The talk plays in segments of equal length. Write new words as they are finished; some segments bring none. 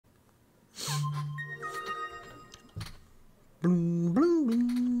Bloom, bloom,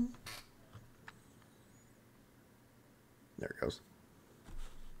 bloom. There it goes.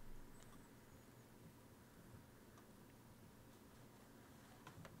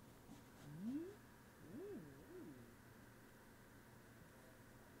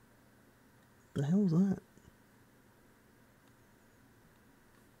 The hell is that?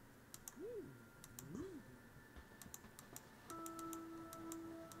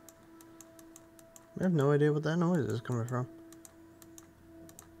 I have no idea what that noise is coming from.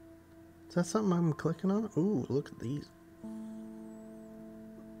 Is that something I'm clicking on? Ooh, look at these.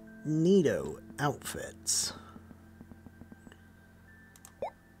 Neato outfits.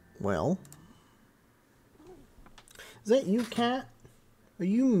 Well. Is that you, cat? Are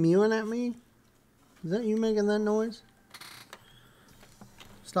you mewing at me? Is that you making that noise?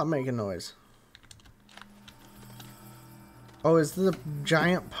 Stop making noise. Oh, is the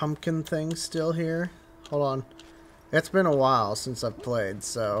giant pumpkin thing still here? Hold on. It's been a while since I've played,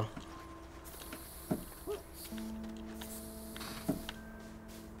 so...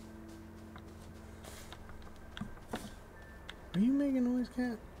 Are you making noise,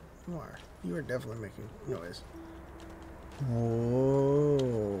 cat? You are. You are definitely making noise.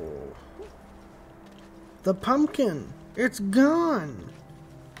 Oh. The pumpkin! It's gone!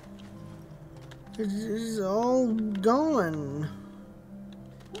 It's all gone.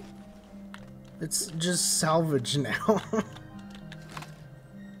 It's just salvage now.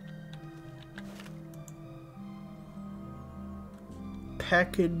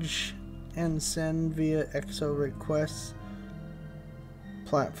 Package and send via EXO requests.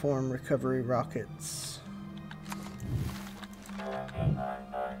 Platform recovery rockets.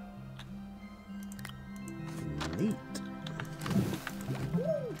 Neat.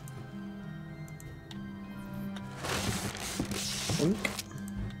 Oink.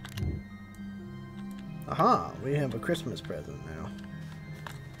 Aha, we have a Christmas present now.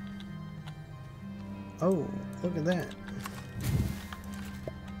 Oh, look at that.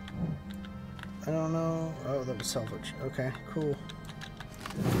 I don't know. Oh, that was salvage. Okay, cool.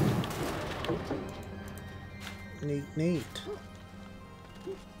 Neat, neat.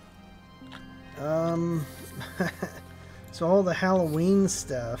 So all the Halloween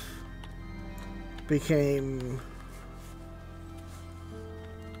stuff became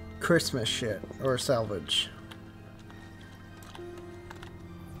Christmas shit or salvage.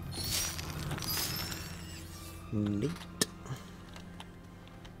 Neat.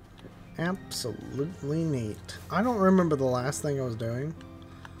 Absolutely neat. I don't remember the last thing I was doing,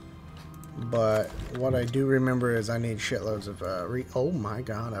 but what I do remember is I need shitloads of oh my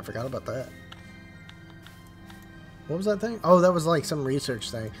god, I forgot about that. What was that thing? Oh, that was like some research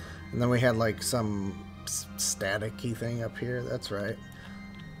thing, and then we had like some staticky thing up here. That's right.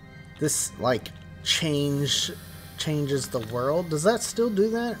 This like changes the world. Does that still do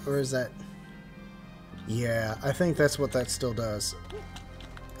that, or is that? Yeah, I think that's what that still does.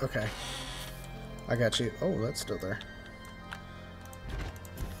 Okay, I got you. Oh, that's still there.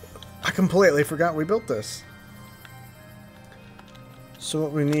 I completely forgot we built this. So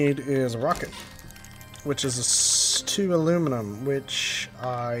what we need is a rocket, which is 2 aluminum, which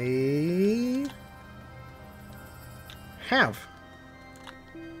I have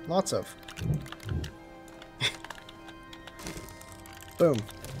lots of. Boom.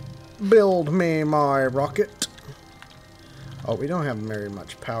 Build me my rocket. Oh, we don't have very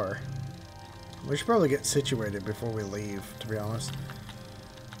much power. We should probably get situated before we leave, to be honest.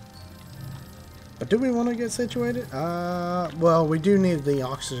 But do we want to get situated? Well, we do need the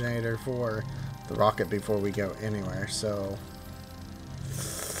oxygenator for the rocket before we go anywhere, so...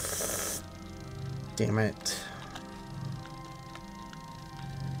 Damn it.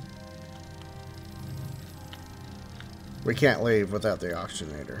 We can't leave without the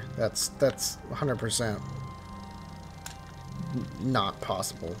oxygenator. That's 100% not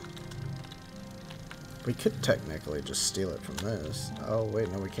possible. We could technically just steal it from this. Oh,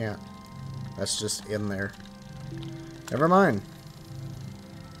 wait, no, we can't. That's just in there. Never mind.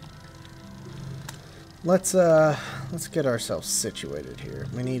 Let's get ourselves situated here.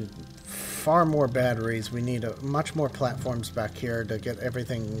 We need far more batteries. We need much more platforms back here to get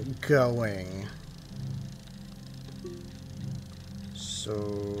everything going. So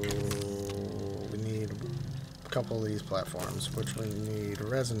we need a couple of these platforms, which we need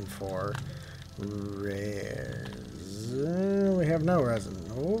resin for. We have no resin.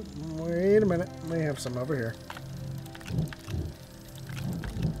 Oh, wait a minute. We have some over here.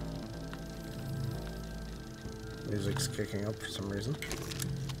 Music's kicking up for some reason.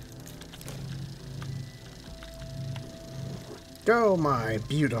 Go, my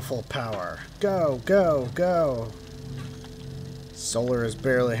beautiful power. Go, go, go. Solar is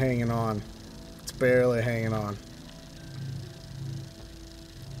barely hanging on. It's barely hanging on.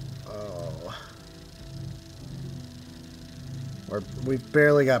 Oh. We've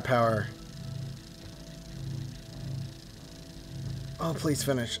barely got power. Oh, please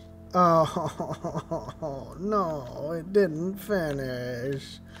finish. Oh, no, it didn't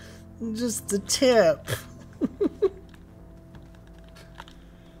finish. Just the tip.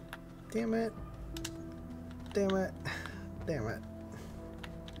 Damn it. Damn it. Damn it.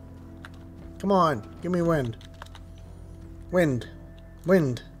 Come on, give me wind. Wind.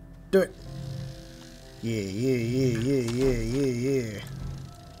 Wind. Do it. Yeah, yeah, yeah, yeah, yeah, yeah, yeah.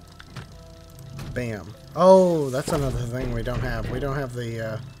 Bam. Oh, that's another thing we don't have. We don't have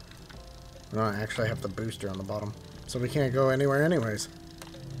the, we don't actually have the booster on the bottom. So we can't go anywhere anyways.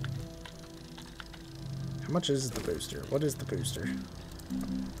 How much is the booster? What is the booster?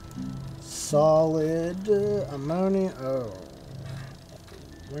 Solid ammonia. Oh.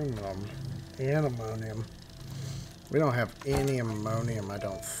 Aluminum. And ammonium. We don't have any ammonium, I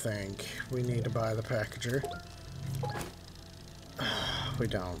don't think. We need to buy the packager. We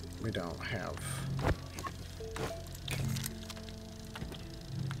don't have.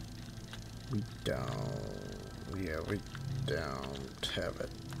 We don't. Yeah, we don't have it.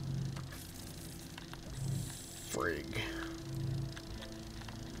 Frig.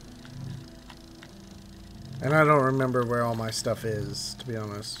 And I don't remember where all my stuff is, to be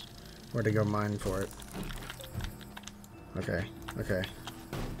honest. Where to go mine for it. Okay, okay.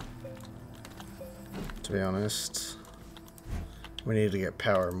 To be honest, we need to get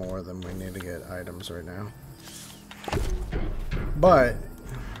power more than we need to get items right now. But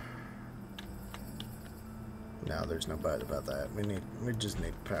no, there's no but about that. We just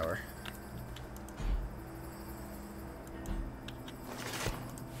need power.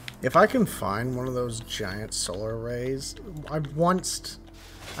 If I can find one of those giant solar arrays, I have once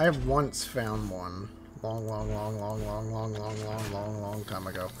found one long time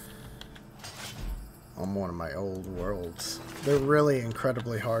ago on one of my old worlds. They're really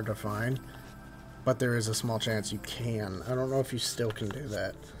incredibly hard to find, but there is a small chance you can. I don't know if you still can do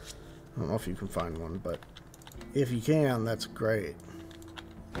that. I don't know if you can find one, but if you can, that's great.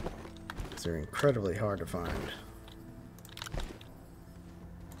 They're incredibly hard to find.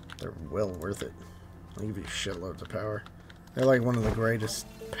 They're well worth it. They'll give you shitloads of power. They're like one of the greatest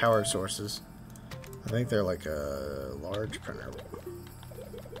power sources. I think they're like a large printer.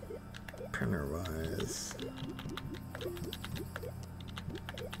 Printer-wise.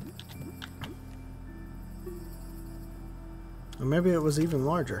 Or maybe it was even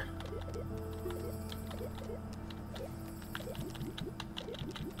larger.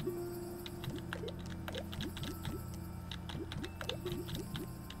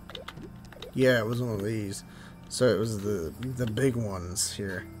 Yeah, it was one of these. So it was the big ones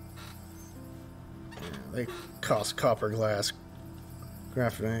here. Yeah, they cost copper, glass,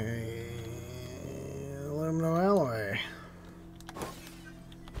 graphite, aluminum alloy.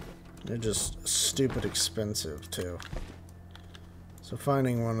 They're just stupid expensive too. So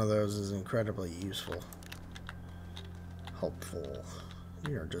finding one of those is incredibly useful. Helpful.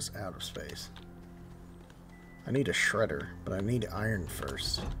 We are just out of space. I need a shredder, but I need iron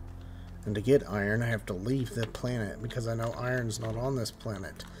first. And to get iron, I have to leave the planet because I know iron's not on this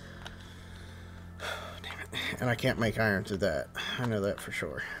planet. Damn it. And I can't make iron through that. I know that for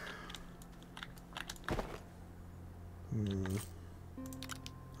sure.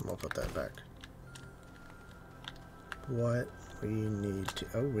 I'll put that back. What we need to...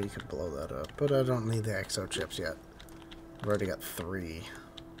 Oh, we could blow that up. But I don't need the exo chips yet. I've already got 3.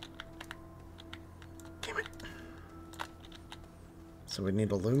 Damn it. So we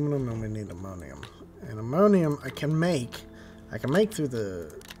need aluminum and we need ammonium. And ammonium I can make through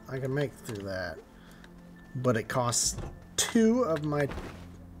that. But it costs 2 of my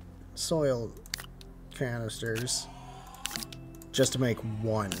soil canisters just to make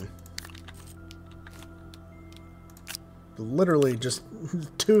 1. Literally just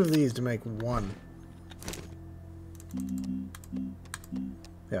 2 of these to make 1.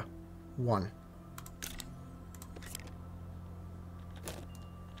 Yeah, 1.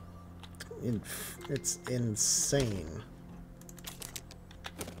 It's insane.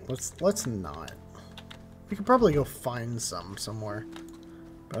 Let's not. We could probably go find some somewhere,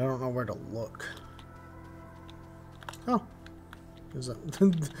 but I don't know where to look. Oh,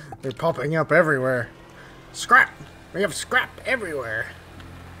 they're popping up everywhere. Scrap! We have scrap everywhere.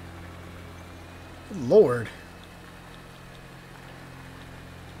 Good Lord.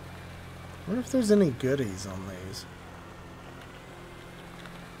 I wonder if there's any goodies on these.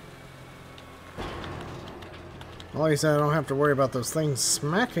 At least I don't have to worry about those things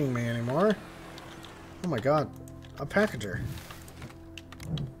smacking me anymore. Oh my god. A packager.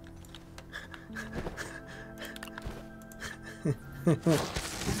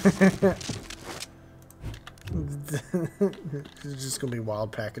 It's just gonna be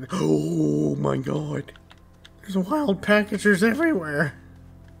wild packagers. Oh my god. There's wild packagers everywhere.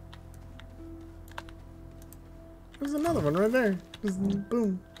 There's another one right there. Just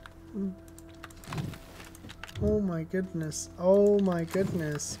boom. Oh my goodness. Oh my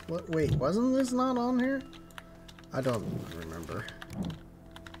goodness. What? Wait, wasn't this not on here? I don't remember.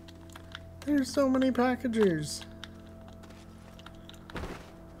 There's so many packagers.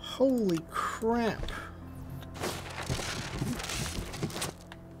 Holy crap.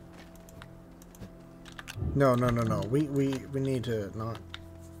 No. We need to not...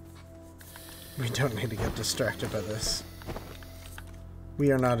 We don't need to get distracted by this.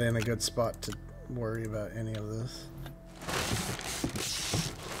 We are not in a good spot to worry about any of this.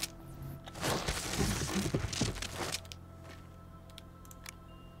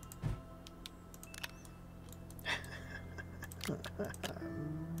 I'm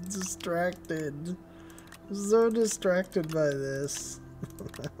distracted. I'm so distracted by this.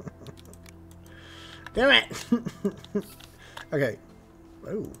 Damn it! Okay.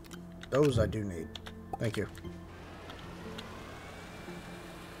 Oh, those I do need. Thank you.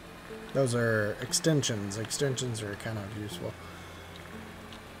 Those are extensions. Extensions are kind of useful.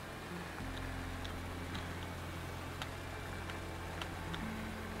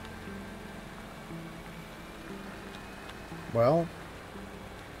 Well,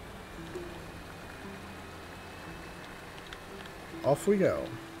 off we go.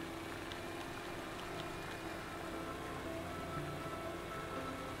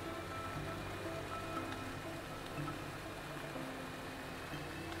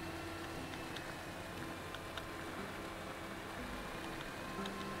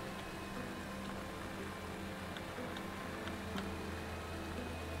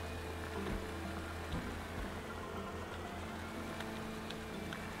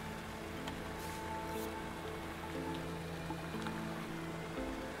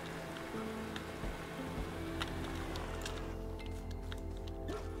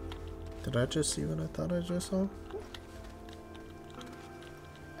 Did I just see what I thought I just saw?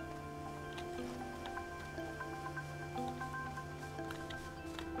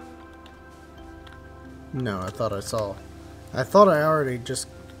 No, I thought I saw. I thought I already just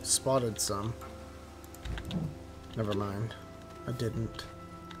spotted some. Never mind. I didn't.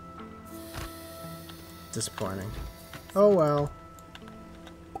 Disappointing. Oh well.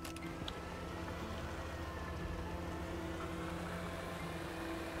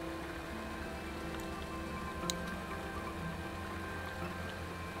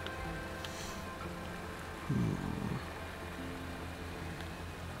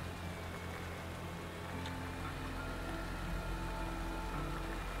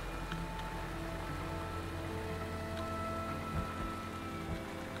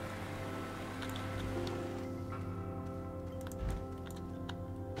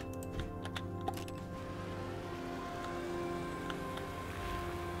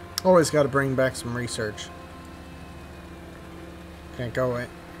 Always got to bring back some research. Can't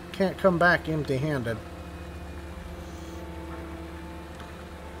come back empty-handed.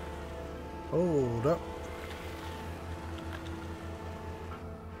 Hold up.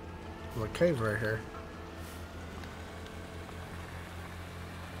 There's a cave right here.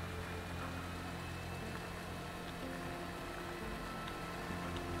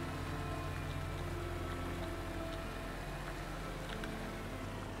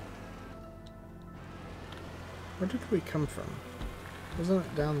 Where did we come from? Wasn't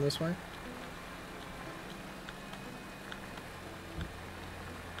it down this way?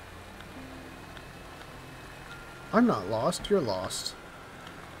 I'm not lost, you're lost.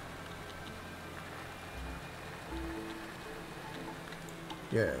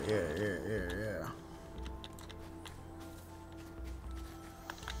 Yeah.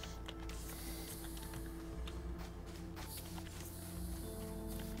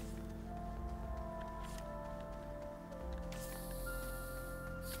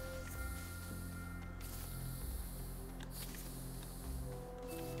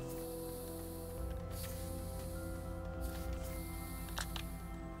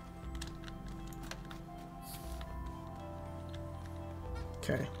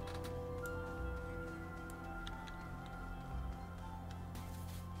 Okay.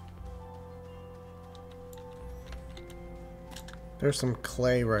 There's some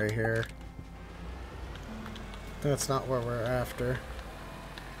clay right here. That's not what we're after.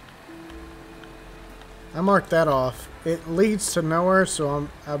 I marked that off. It leads to nowhere, so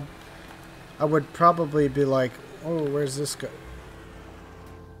I would probably be like, oh, where's this go?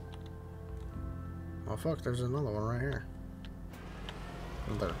 Oh fuck, there's another one right here.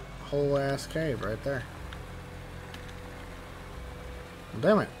 Another whole ass cave right there.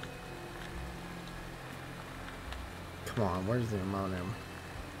 Damn it. Come on, where's the ammonium?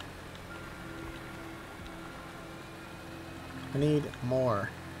 I need more.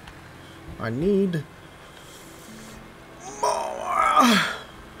 I need more.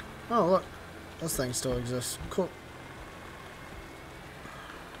 Oh, look. This thing still exists. Cool.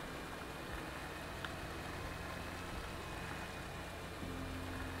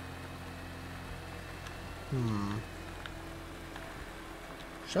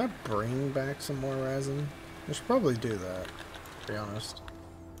 Should I bring back some more resin? I should probably do that, to be honest.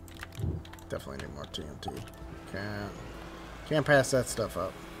 Definitely need more TNT. Can't pass that stuff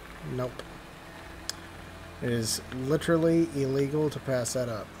up. Nope. It is literally illegal to pass that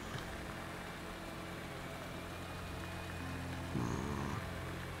up.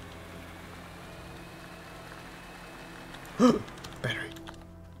 Battery.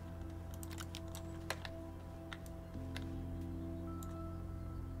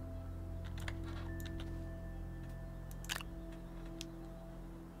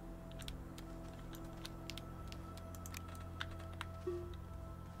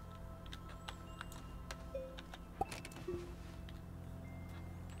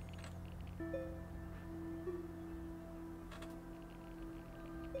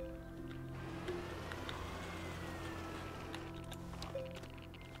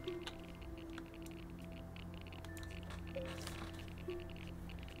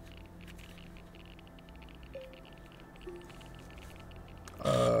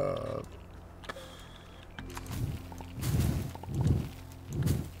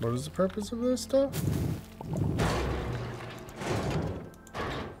 What is the purpose of this stuff?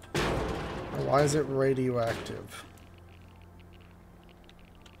 Why is it radioactive?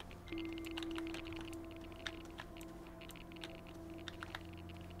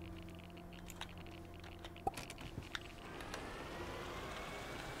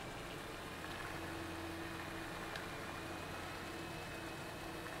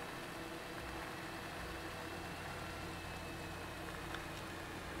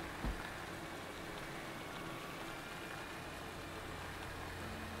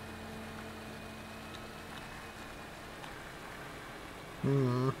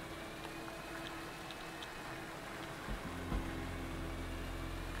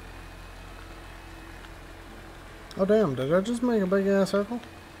 Oh damn, did I just make a big ass circle?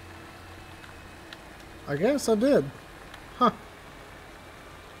 I guess I did. Huh.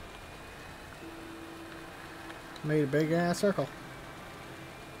 Made a big ass circle.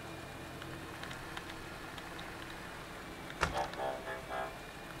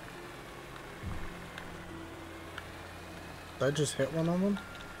 Did I just hit one of them?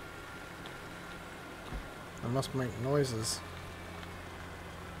 I must make noises.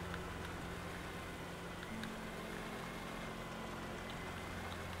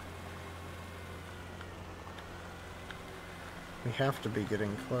 We have to be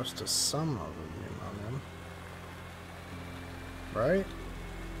getting close to some of them, right?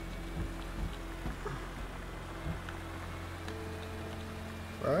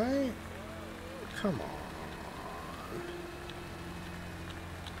 Right? Come on.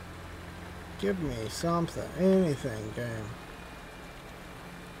 Give me something, anything, game.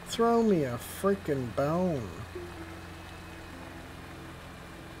 Throw me a freaking bone.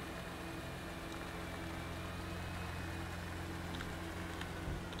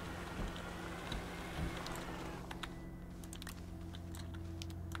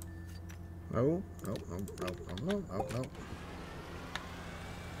 No, no, no, no, no, no, no, no.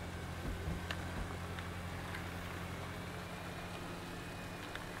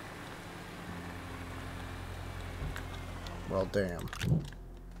 Well, damn.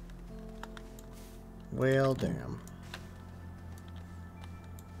 Well, damn.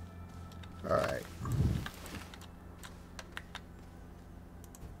 Alright.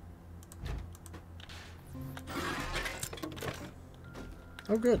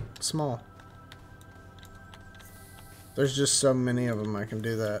 Oh, good. Small. There's just so many of them I can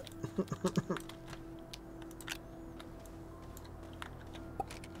do that.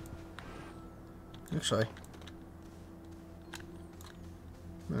 Actually,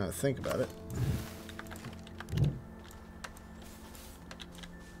 now that I think about it.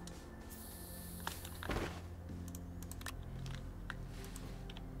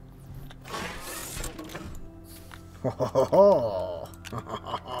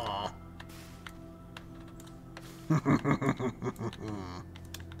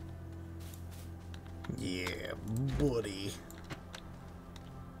 Yeah, buddy.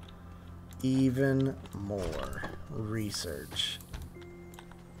 Even more research.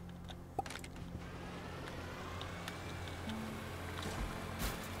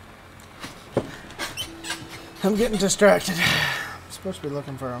 I'm getting distracted. I'm supposed to be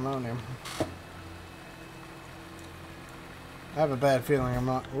looking for ammonium. I have a bad feeling I'm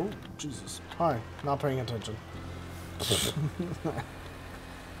not... Oh, Jesus. Hi. Not paying attention.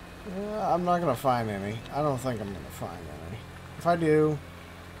 I'm not going to find any. I don't think I'm going to find any. If I do,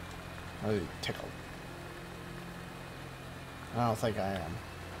 I'll be tickled. I don't think I am.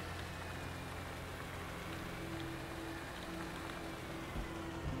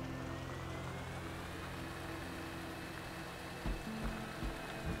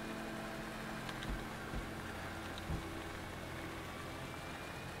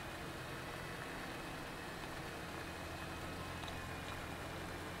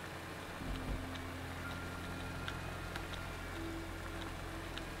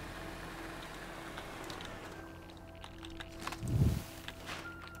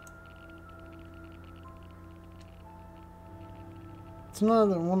 It's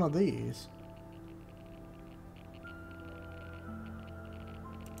another one of these.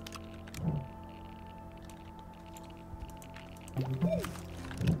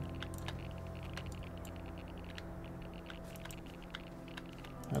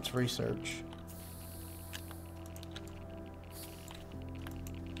 That's research.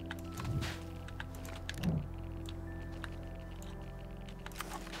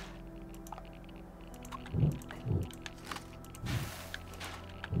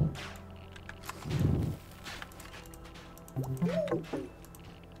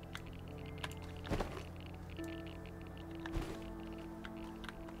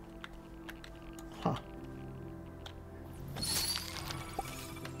 Huh.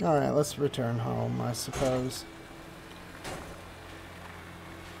 Alright, let's return home, I suppose.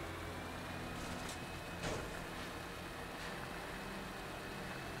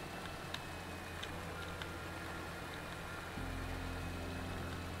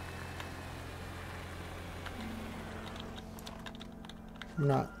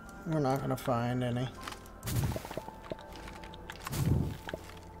 We're not gonna find any.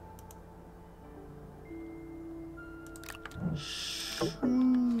 Shoot.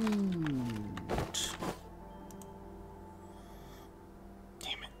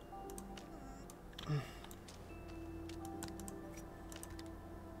 Damn it.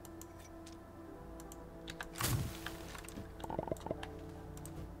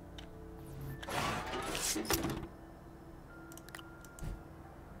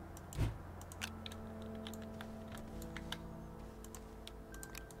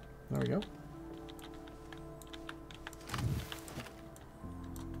 There we go.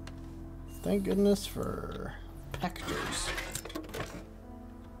 Thank goodness for pectors.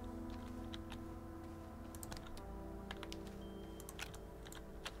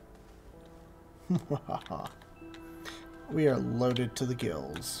 We are loaded to the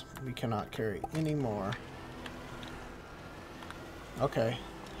gills. We cannot carry any more. Okay.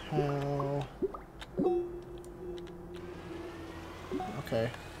 How? Okay.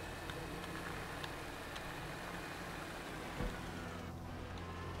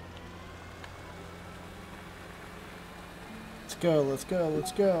 Let's go, let's go,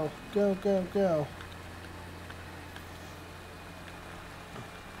 let's go. Go, go, go.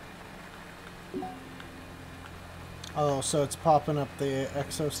 Oh, so it's popping up the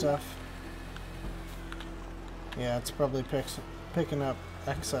exo stuff? Yeah, it's probably picking up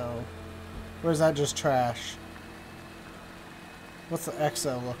exo. Or is that just trash? What's the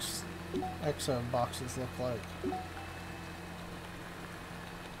exo boxes look like?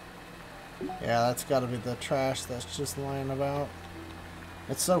 Yeah, that's gotta be the trash that's just lying about.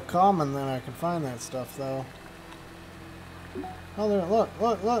 It's so common that I can find that stuff, though. Oh, there, look,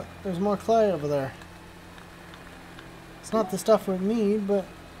 look, look! There's more clay over there. It's not the stuff we need, but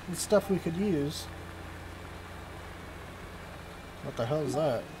the stuff we could use. What the hell is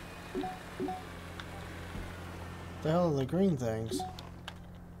that? What the hell are the green things?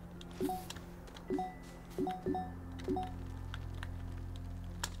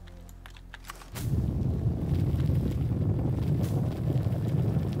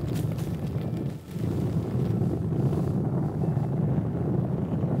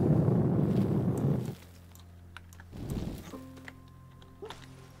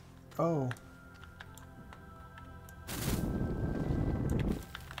 Oh.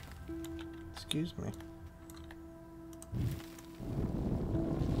 Excuse me.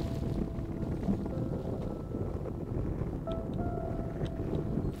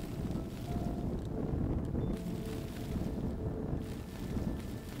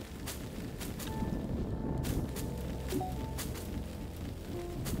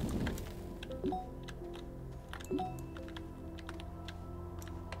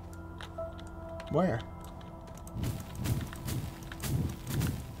 Where?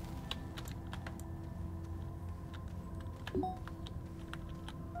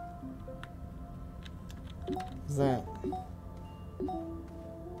 Is that?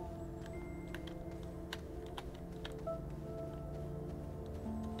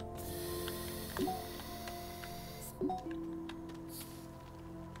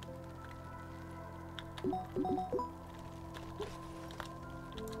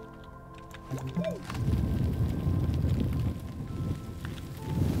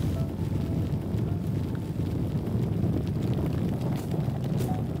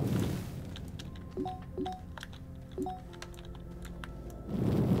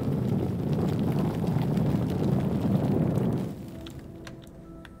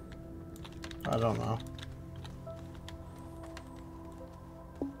 I don't know.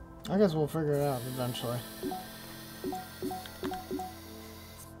 I guess we'll figure it out eventually.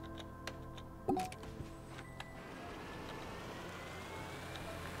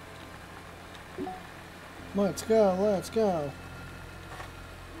 Let's go, let's go.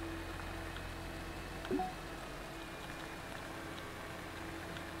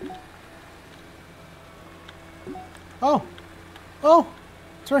 Oh! Oh!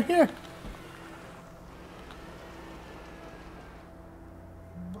 It's right here!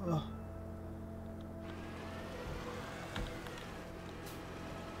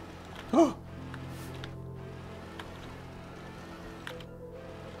 Oh!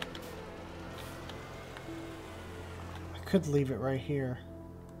 I could leave it right here.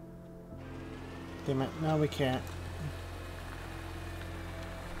 Damn it. No, we can't.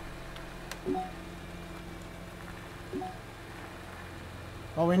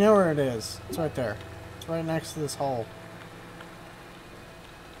 Oh, we know where it is. It's right there. It's right next to this hole.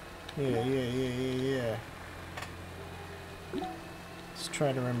 Yeah. Let's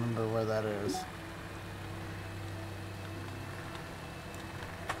try to remember where that is.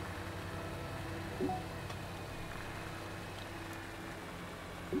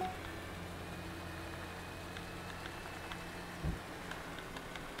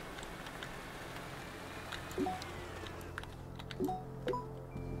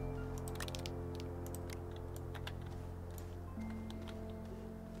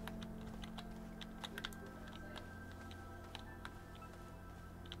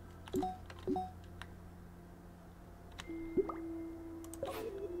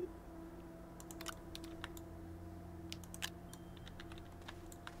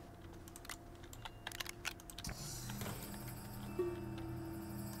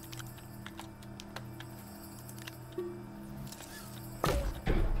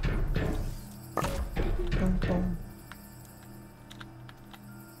 Boom.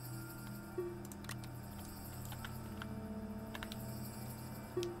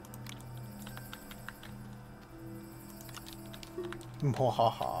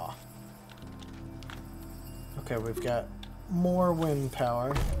 Mwahaha. Okay, we've got more wind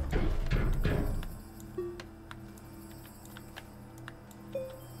power.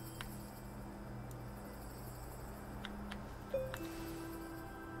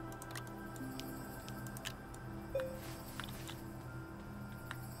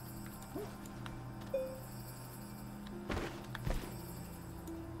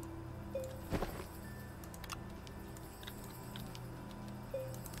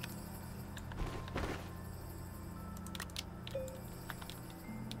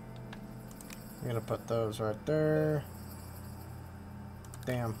 I'm gonna put those right there.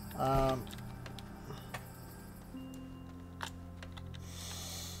 Damn.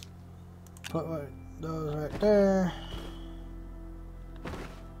 Put those right there.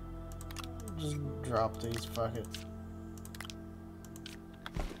 Just drop these, fuck it.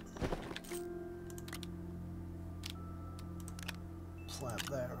 Slap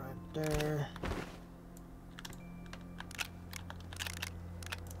that right there.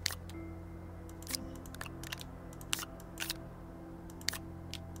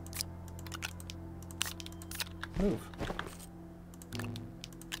 Move.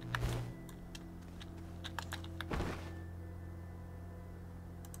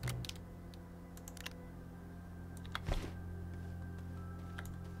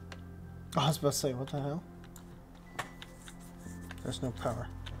 Oh, I was about to say, what the hell? There's no power.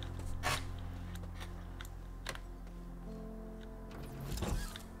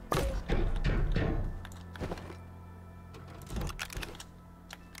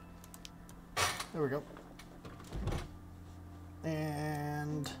 There we go.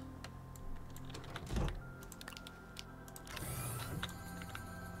 And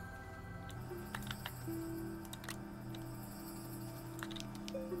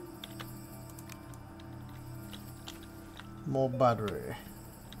More battery.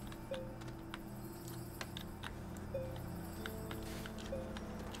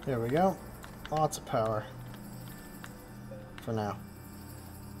 There we go. Lots of power. For now.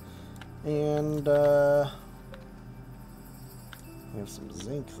 And, we have some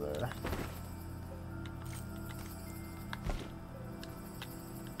zinc there.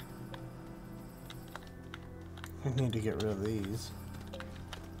 I need to get rid of these.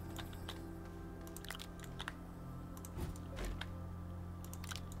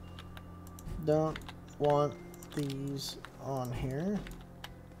 Don't want these on here.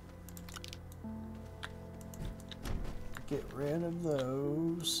 Get rid of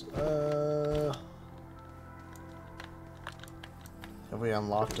those. Have we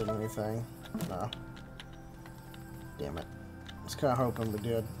unlocked anything? No. Damn it. I was kind of hoping we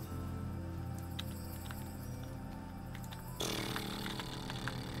did.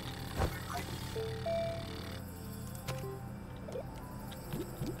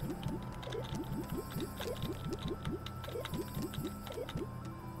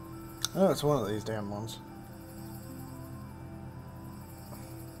 Oh, it's one of these damn ones.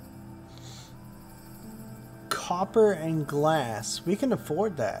 Copper and glass. We can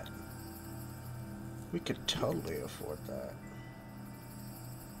afford that. We could totally afford that.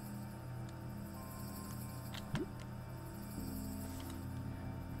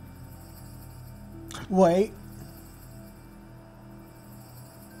 Wait.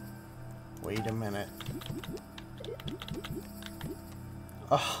 Wait a minute.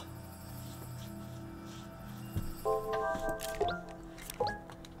 Ugh.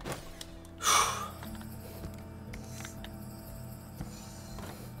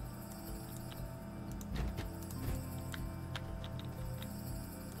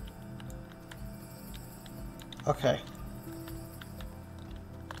 Okay.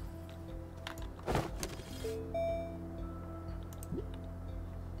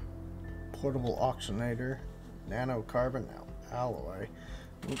 Portable auctionator, nanocarbon alloy.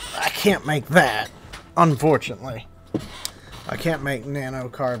 I can't make that, unfortunately. I can't make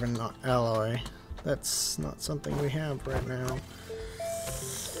nanocarbon alloy. That's not something we have right now.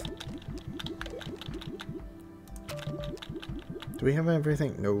 Do we have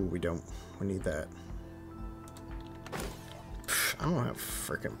everything? No, we don't. We need that. I don't have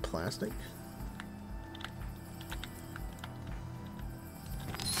frickin' plastic.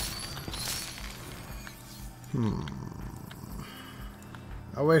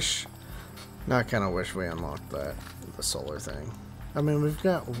 I wish... No, I kind of wish we unlocked that. The solar thing. I mean, we've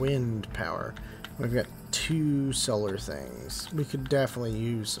got wind power. We've got 2 solar things. We could definitely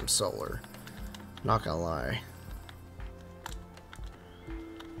use some solar. Not gonna lie.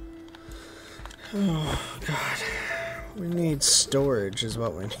 Oh, God. We need storage is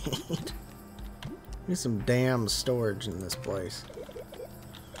what we need. We need some damn storage in this place.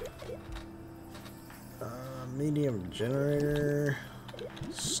 Medium generator.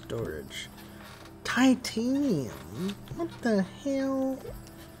 Storage. Titanium? What the hell?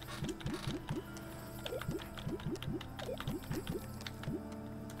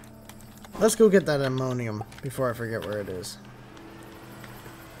 Let's go get that ammonium before I forget where it is.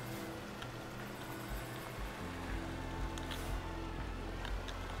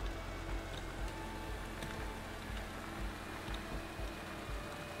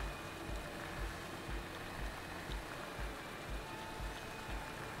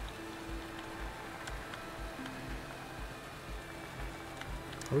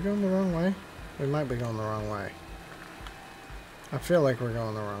 Are we going the wrong way? We might be going the wrong way. I feel like we're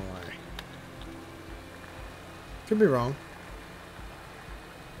going the wrong way. Could be wrong.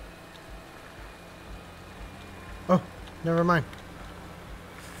 Oh, never mind.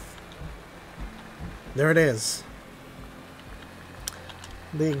 There it is.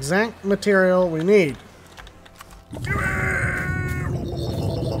 The exact material we need.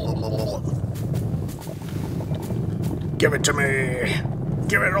 Give it to me.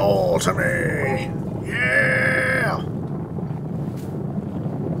 Give it all to me! Yeah!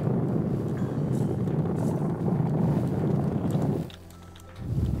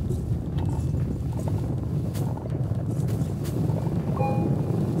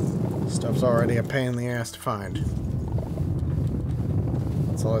 Stuff's already a pain in the ass to find.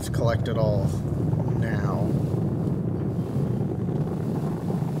 So let's collect it all now.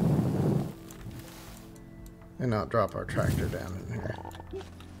 And not drop our tractor down in here.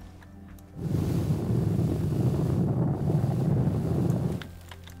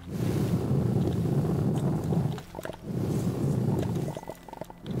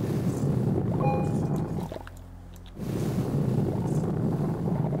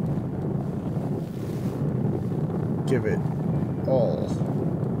 Give it all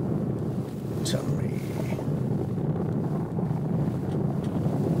to me.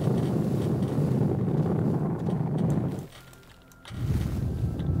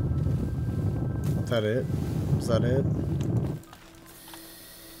 Is that it? Is that it?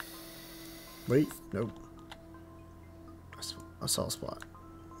 Wait, nope. I saw a spot.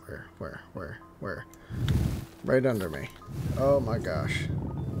 Where? Right under me. Oh my gosh.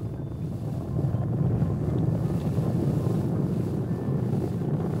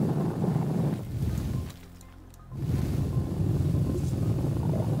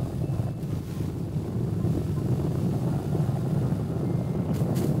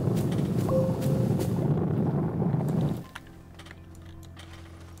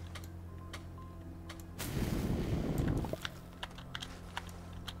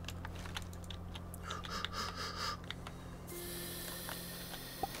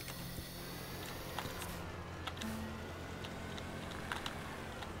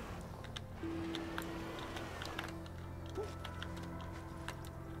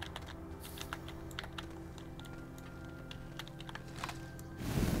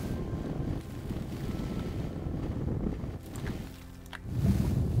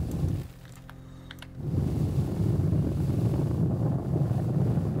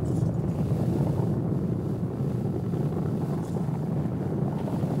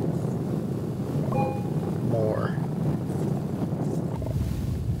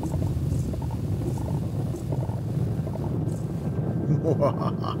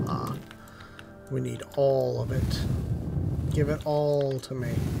 We need all of it. Give it all to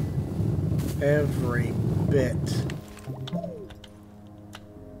me. Every bit.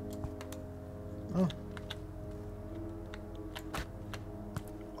 Oh.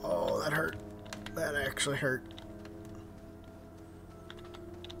 Oh, that hurt. That actually hurt.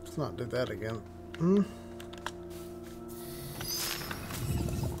 Let's not do that again. Hmm?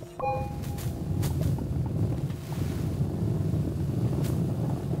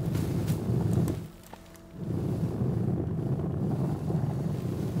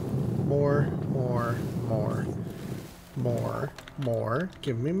 More.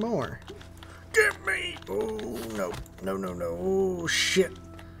 Give me more. Give me! Oh, no. No. Oh, shit.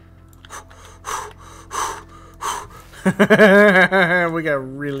 We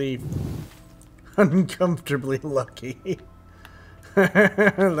got really uncomfortably lucky.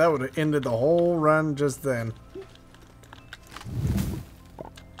 That would have ended the whole run just then.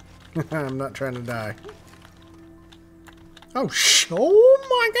 I'm not trying to die. Oh, oh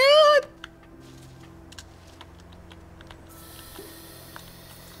my god!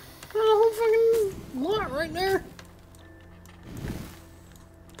 A whole fucking lot right there.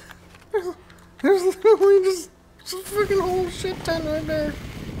 There's literally just a fucking whole shit ton right there.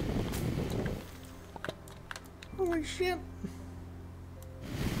 Holy shit.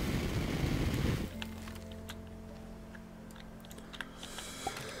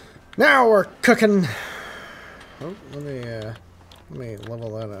 Now we're cooking. Oh, let me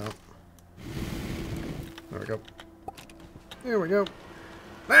level that out. There we go. There we go.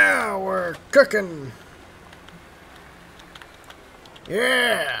 Now we're cooking.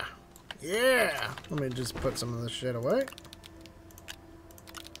 Yeah. Yeah. Let me just put some of this shit away.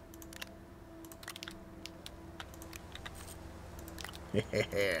 Yeah.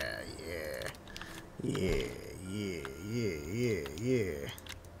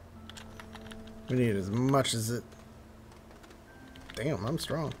 We need as much as it... Damn, I'm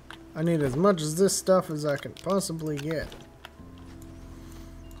strong. I need as much of this stuff as I can possibly get.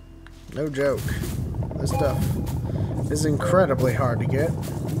 No joke. This stuff is incredibly hard to get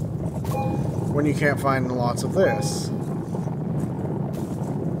when you can't find lots of this.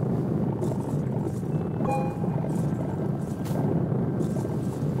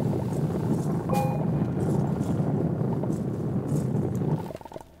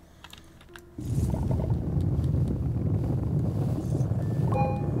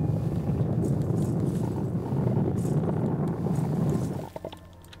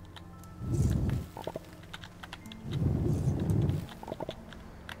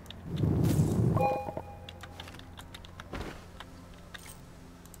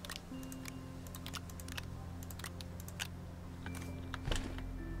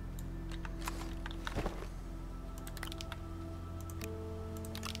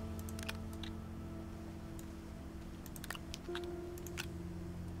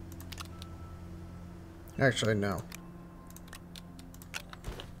 Actually, no.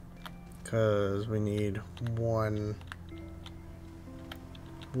 Because we need one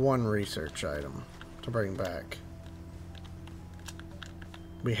research item to bring back.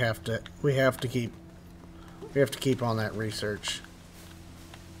 We have to keep We have to keep on that research.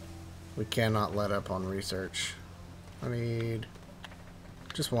 We cannot let up on research. I need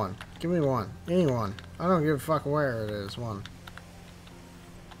just one. Give me one. Any one. I don't give a fuck where it is. One.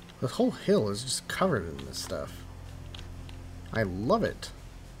 The whole hill is just covered in this stuff. I love it.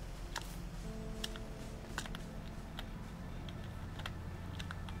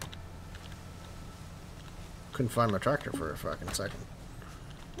 Couldn't find my tractor for a fucking second.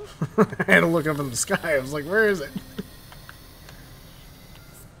 I had to look up in the sky. I was like, where is it?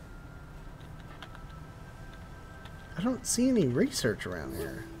 I don't see any research around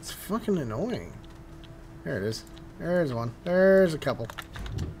here. It's fucking annoying. There it is. There's one. There's a couple.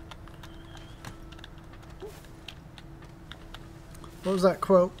 What was that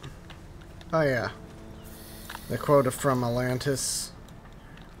quote? Oh yeah. The quote from Atlantis.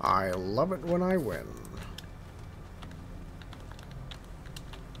 I love it when I win.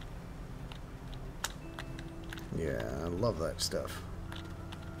 Yeah, I love that stuff.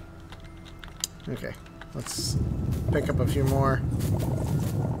 Okay, let's pick up a few more.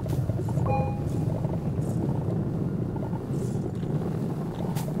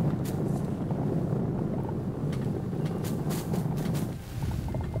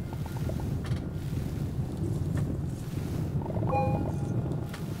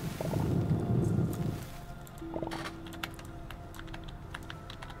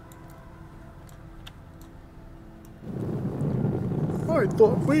 I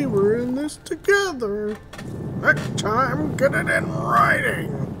thought we were in this together. Next time, get it in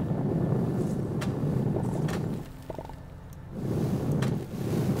writing.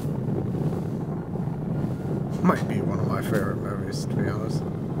 Might be one of my favorite movies, to be honest.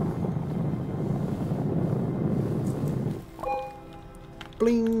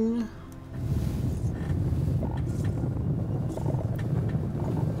 Bling.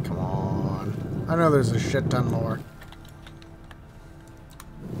 Come on. I know there's a shit ton more.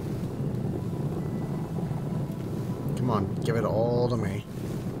 Come on, give it all to me.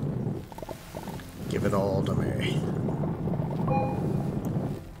 Give it all to me.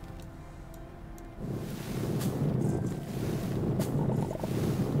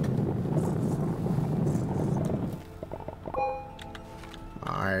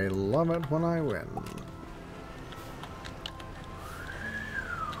 I love it when I win.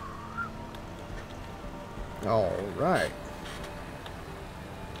 All right.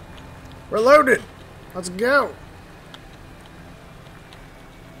 We're loaded. Let's go.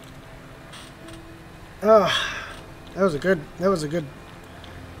 That was a good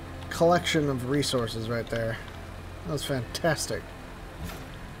collection of resources right there. That was fantastic.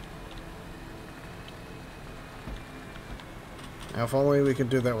 Now, if only we could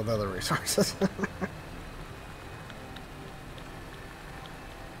do that with other resources.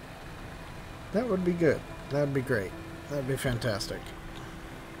 That would be good. That would be great. That would be fantastic.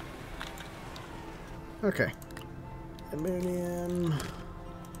 Okay. Ammonium.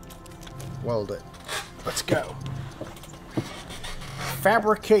 Weld it. Let's go.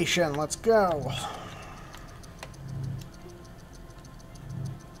 Fabrication. Let's go.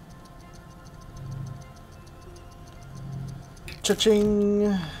 Cha-ching.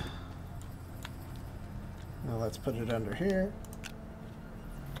 Now let's put it under here.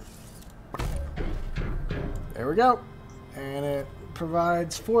 There we go. And it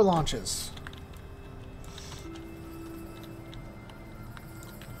provides 4 launches.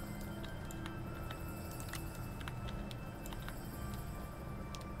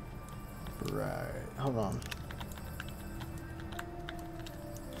 Right. Hold on.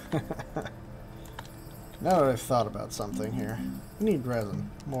 Now that I've thought about something here, we need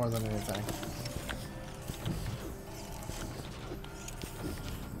resin more than anything.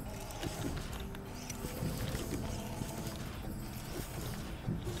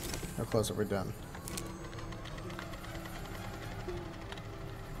 How close are we done?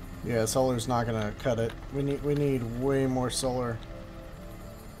 Yeah, solar's not gonna cut it. We need way more solar.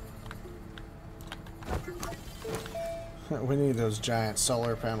 We need those giant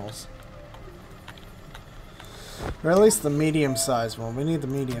solar panels. Or at least the medium-sized one. We need the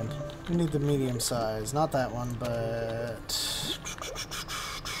medium. We need the medium size. Not that one, but...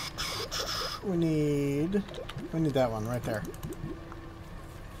 We need that one right there.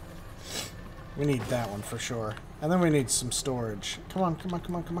 We need that one for sure. And then we need some storage. Come on, come on,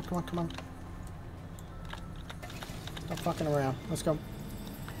 come on, come on, come on, come on. Stop fucking around. Let's go.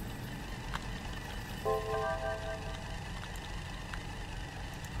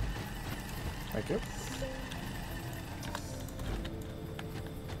 Thank you.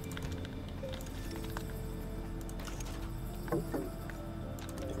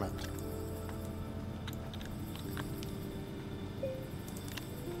 Damn it.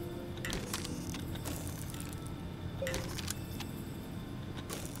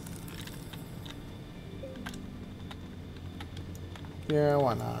 Yeah,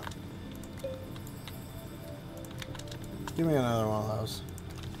 why not? Give me another one of those.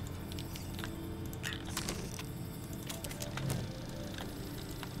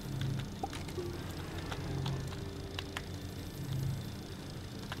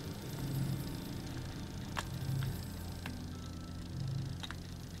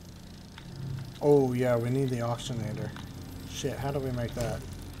 Oh, yeah, we need the auctionator. Shit, how do we make that?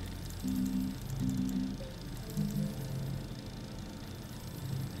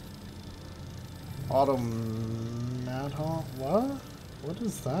 Automaton? What? What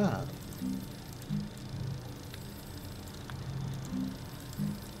is that?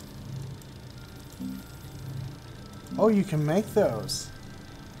 Oh, you can make those.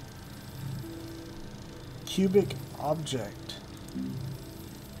 Cubic object.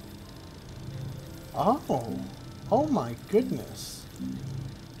 Oh. Oh my goodness.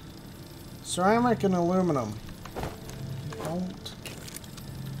 Ceramic and aluminum.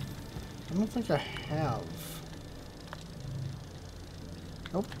 I don't think I have.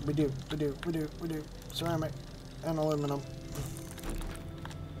 Nope, we do. Ceramic and aluminum.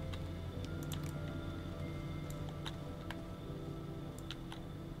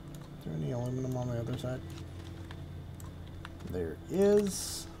 Is there any aluminum on the other side? There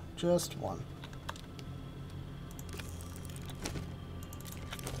is just one.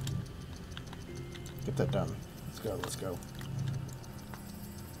 Get that done. Let's go.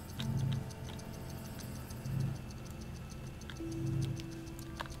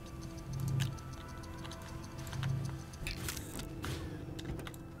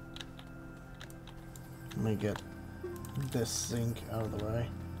 Let me get this sink out of the way.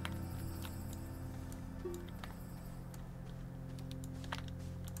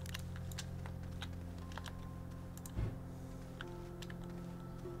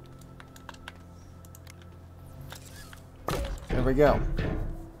 There we go.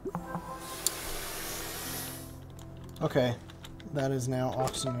 Okay, that is now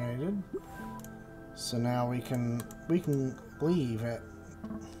oxygenated. So now we can leave it.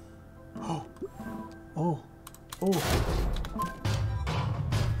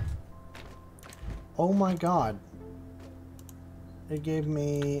 Oh my god. It gave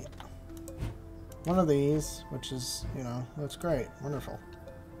me one of these, which is, you know, that's great, wonderful.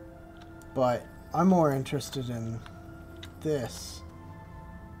 But I'm more interested in this.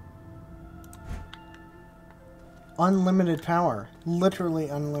 Unlimited power. Literally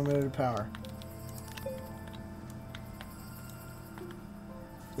unlimited power.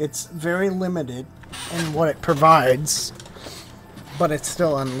 It's very limited in what it provides, but it's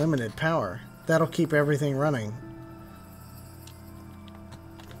still unlimited power. That'll keep everything running.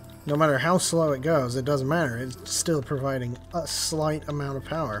 No matter how slow it goes, it doesn't matter. It's still providing a slight amount of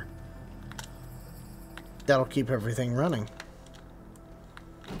power. That'll keep everything running.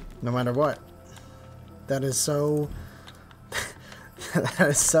 No matter what. That is so... that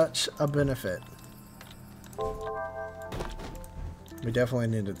is such a benefit. We definitely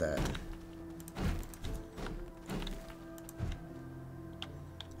needed that.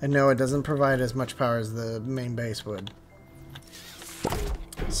 And no, it doesn't provide as much power as the main base would.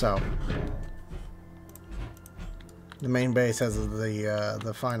 So, the main base has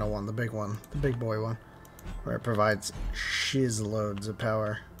the final one, the big one, the big boy one, where it provides shiz loads of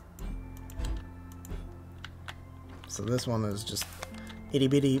power. So this one is just itty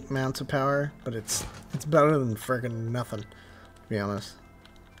bitty amounts of power, but it's better than friggin' nothing, to be honest.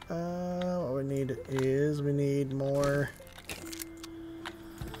 What we need is we need more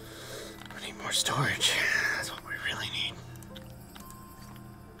storage. That's what we really need.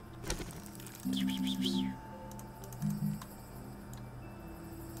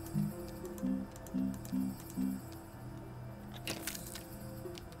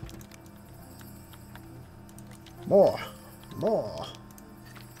 More.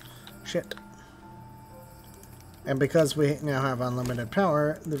 Shit. And because we now have unlimited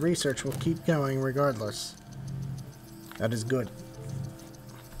power, the research will keep going regardless. That is good.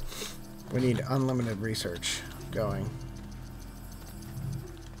 We need unlimited research going.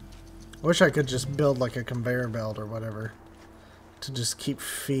 I wish I could just build like a conveyor belt or whatever to just keep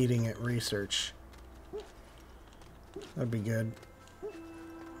feeding it research. That'd be good.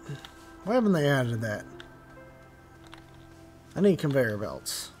 Why haven't they added that? I need conveyor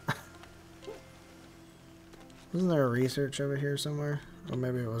belts. Wasn't there a research over here somewhere? Or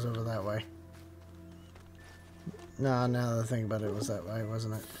maybe it was over that way. No, now that I think about it, it was that way,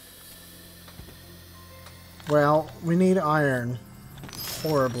 wasn't it? Well, we need iron.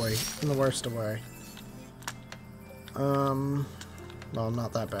 Horribly. In the worst of way. Well,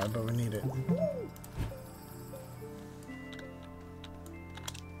 not that bad, but we need it.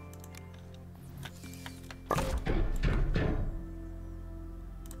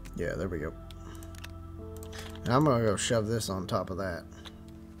 Yeah, there we go. And I'm gonna go shove this on top of that.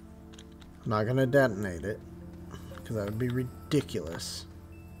 I'm not gonna detonate it, because that would be ridiculous.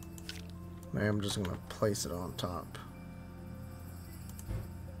 Maybe I'm just gonna place it on top.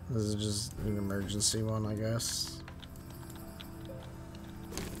 This is just an emergency one, I guess.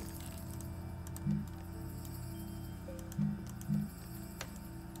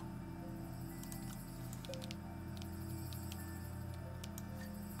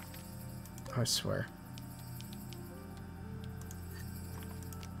 I swear.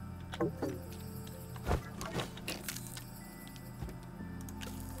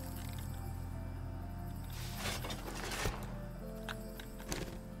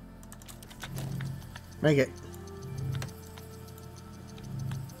 Make it.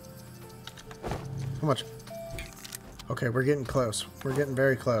 How much? Okay, we're getting close. We're getting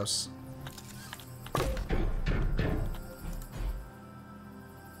very close.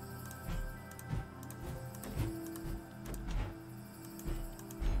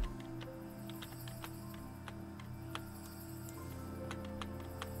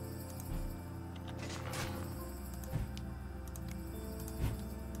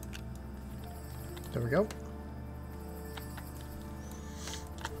 There we go.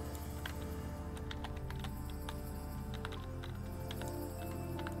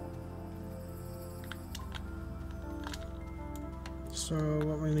 So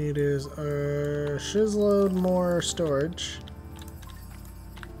what we need is a shizload more storage.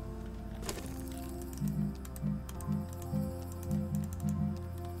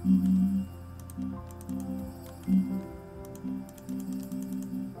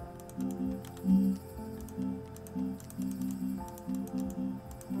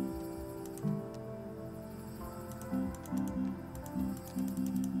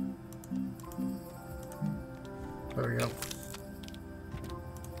 There we go.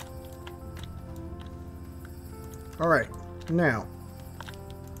 Alright, now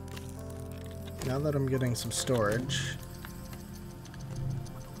that I'm getting some storage,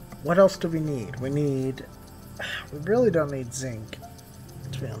 what else do we need? We really don't need zinc,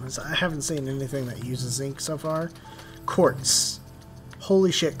 to be honest. I haven't seen anything that uses zinc so far. Quartz.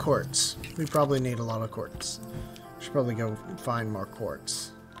 Holy shit, quartz. We probably need a lot of quartz. Should probably go find more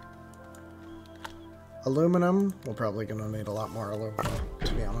quartz. Aluminum. We're probably going to need a lot more aluminum,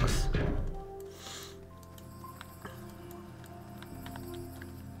 to be honest.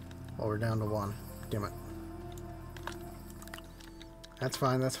 Well, we're down to one. Damn it. That's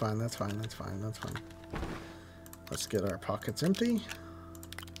fine, that's fine, that's fine, that's fine, that's fine. Let's get our pockets empty.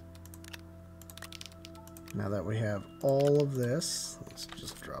 Now that we have all of this, let's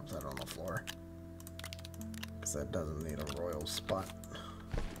just drop that on the floor. Because that doesn't need a royal spot.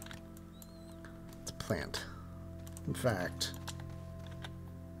 It's a plant. In fact,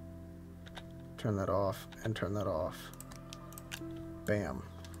 turn that off and turn that off. Bam.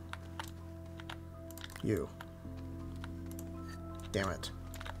 You. Damn it.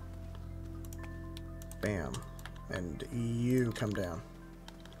 Bam. And you come down.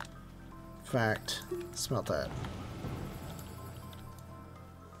 In fact, smelt that.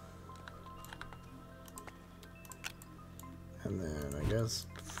 And then I guess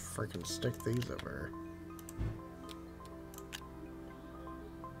freaking stick these over.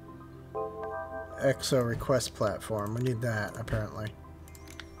 EXO request platform. We need that apparently.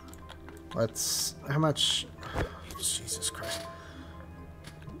 Let's. How much? Jesus Christ.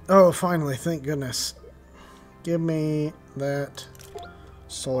 Oh, finally, thank goodness. Give me that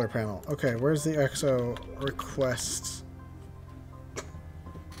solar panel. Okay, where's the EXO request?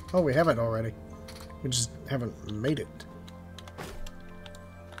 Oh, we have it already. We just haven't made it.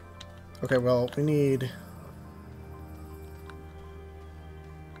 Okay, well, we need...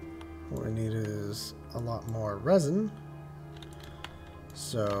 What we need is a lot more resin.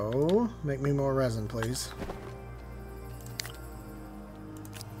 So, make me more resin, please.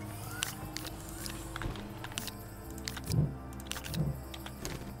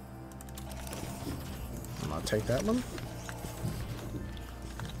 I'm gonna take that one.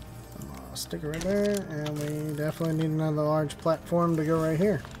 I'll stick it right there, and we definitely need another large platform to go right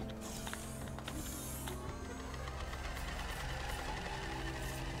here.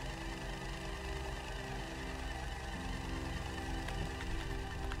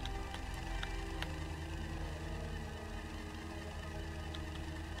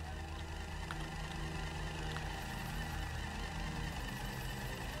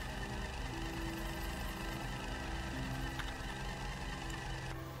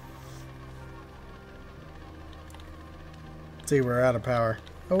 See, we're out of power.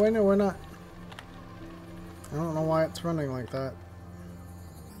 Oh wait, no, we're not. I don't know why it's running like that.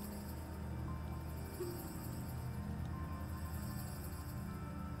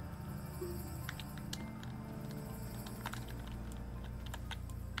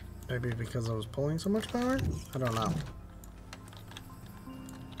 Maybe because I was pulling so much power? I don't know.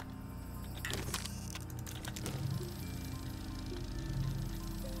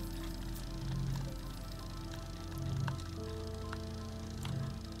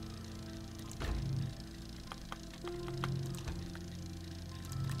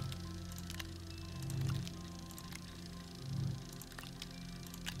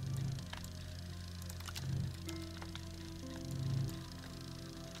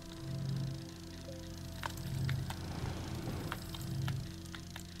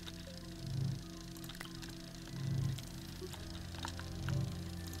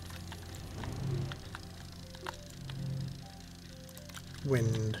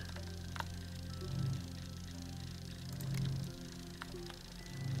 Wind.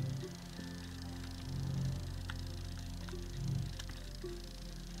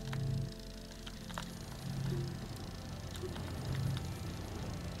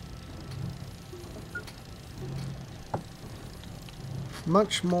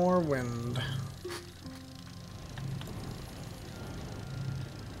 Much more wind.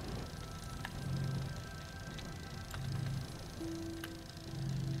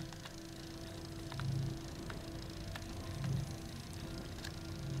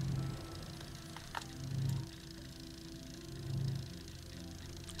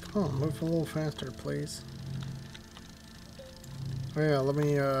 Oh, move a little faster, please. Oh yeah, let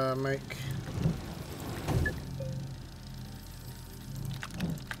me make...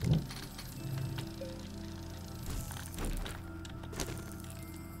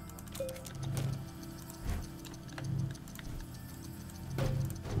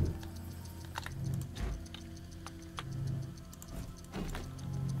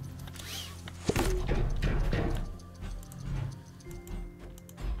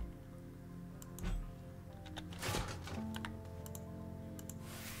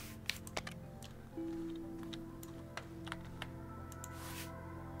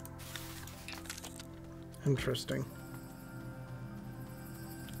 Interesting.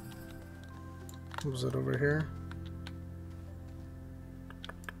 Was it over here?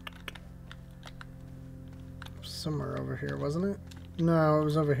 Somewhere over here, wasn't it? No, it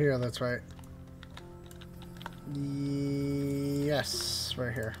was over here, that's right. Yes,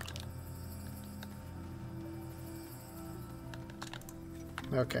 right here.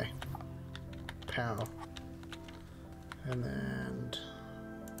 Okay. Pow. And then...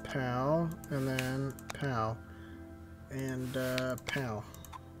 pow, and then pow, and pow.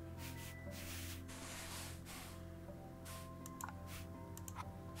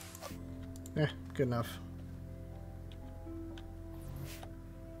 Eh, good enough.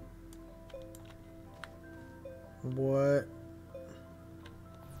 What?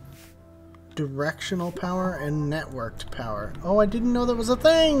 Directional power and networked power. Oh, I didn't know that was a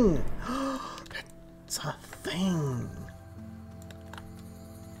thing! That's a thing.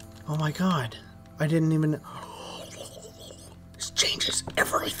 Oh my god. I didn't even... This changes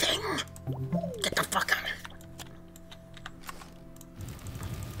everything! Get the fuck out of here.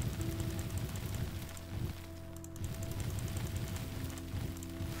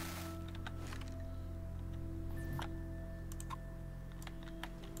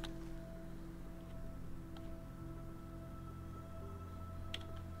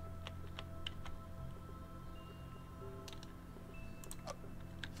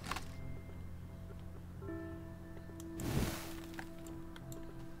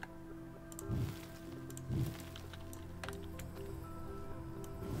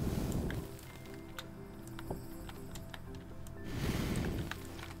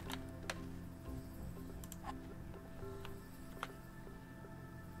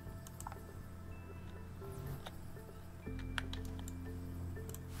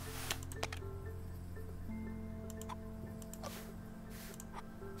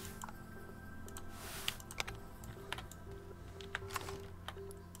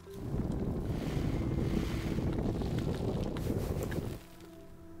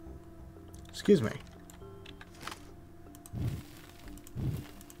 Excuse me.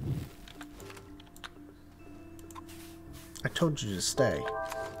 I told you to stay.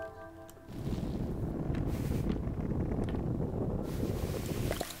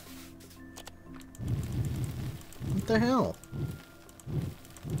 What the hell?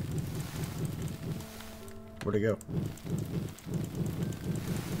 Where'd he go?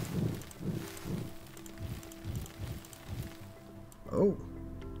 Oh.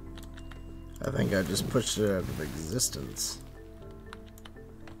 I think I just pushed it out of existence.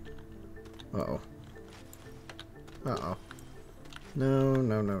 Uh-oh. Uh-oh. No,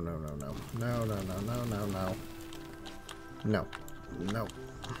 no, no, no, no, no. No, no, no, no, no, no. No. No.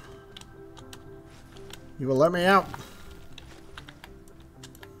 You will let me out.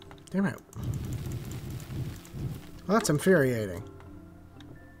 Damn it. Well, that's infuriating.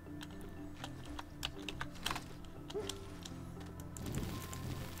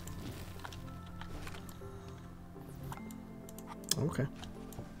 Okay.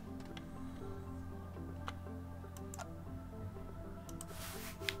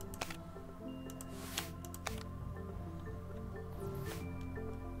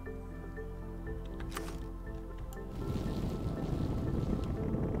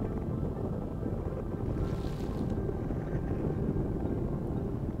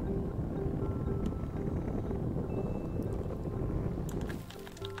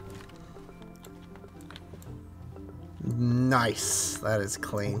 Nice. That is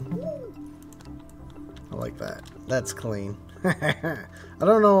clean. I like that. That's clean. I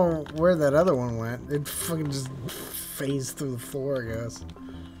don't know where that other one went. It fucking just phased through the floor, I guess.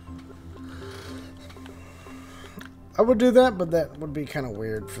 I would do that, but that would be kind of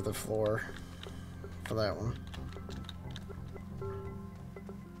weird for the floor. For that one.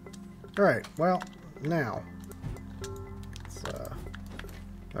 Alright, well, now.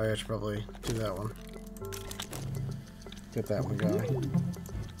 I should probably do that one. Get that one going.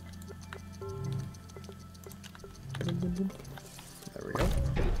 There we go.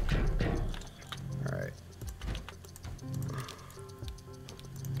 Alright.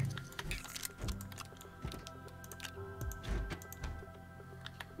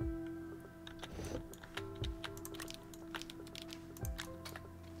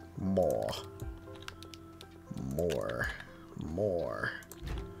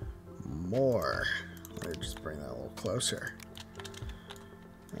 More. Let me just bring that a little closer.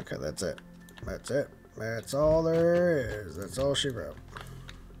 Okay, that's it. That's it. That's all there is. That's all she wrote.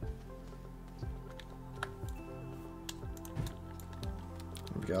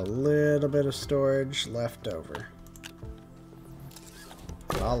 We've got a little bit of storage left over.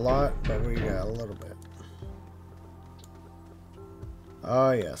 Not a lot, but we got a little bit.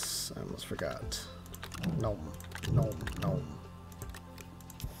 Oh yes, I almost forgot. Gnome.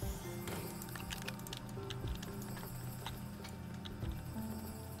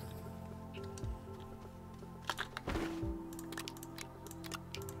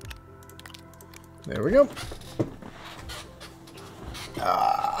 There we go.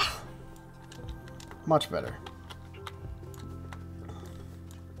 Ah, much better.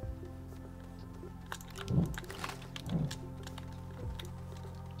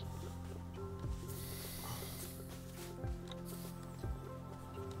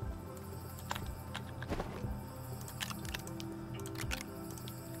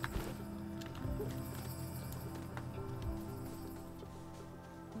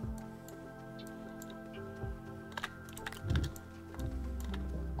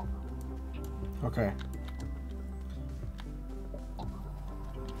 Okay.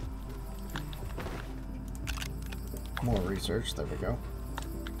 More research. There we go.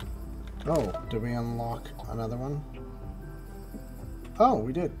 Oh, did we unlock another one? Oh,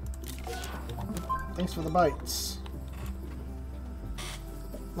 we did. Thanks for the bites.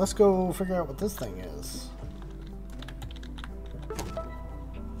 Let's go figure out what this thing is.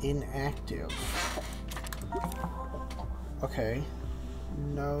 Inactive. Okay.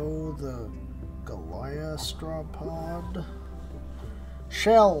 No, the Goliastropod.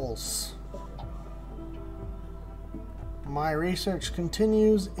 Shells. My research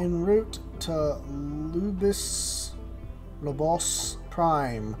continues en route to Lobos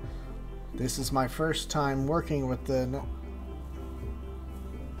Prime. This is my first time working with the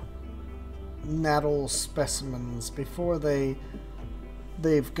nattal specimens. Before they've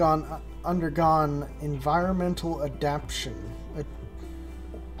undergone environmental adaptation.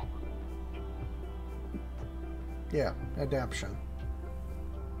 Yeah, adaptation.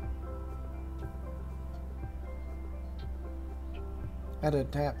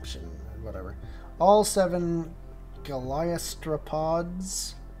 Adaptation, whatever. All 7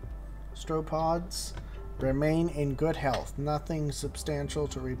 Goliastropods remain in good health. Nothing substantial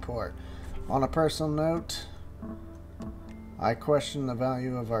to report. On a personal note, I question the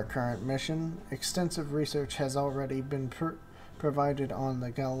value of our current mission. Extensive research has already been provided on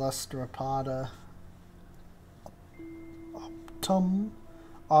the Goliastropoda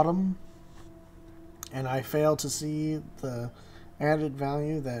Autumn, and I fail to see the added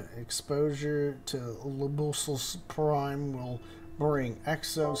value that exposure to Lobos Prime will bring.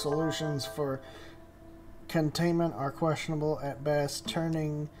 Exo solutions for containment are questionable at best,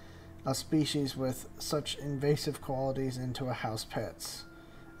 turning a species with such invasive qualities into a house pets.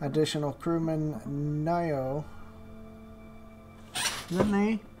 Additional crewman Neo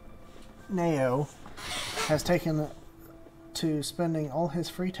has taken to spending all his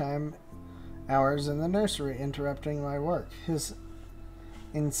free time hours in the nursery, interrupting my work. His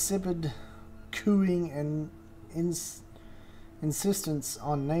insipid cooing and insistence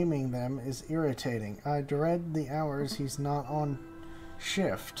on naming them is irritating. I dread the hours he's not on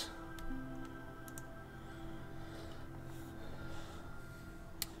shift.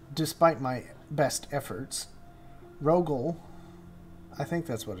 Despite my best efforts, Rogel, I think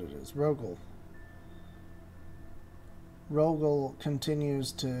that's what it is, Rogel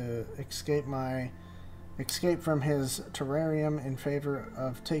continues to escape from his terrarium in favor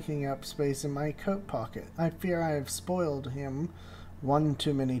of taking up space in my coat pocket. I fear I have spoiled him one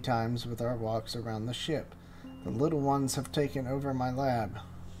too many times with our walks around the ship. The little ones have taken over my lab.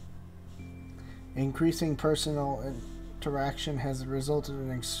 Increasing personal interaction has resulted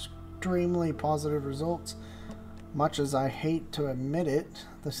in extremely positive results. Much as I hate to admit it,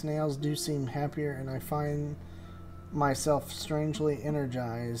 the snails do seem happier, and I find myself strangely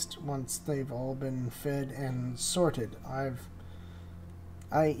energized once they've all been fed and sorted.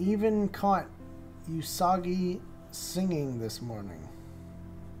 I even caught Usagi singing this morning.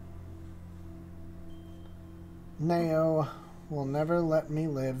 Nao will never let me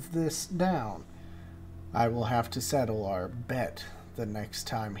live this down. I will have to settle our bet the next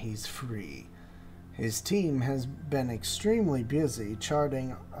time he's free. His team has been extremely busy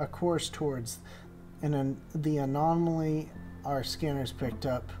charting a course towards the anomaly our scanners picked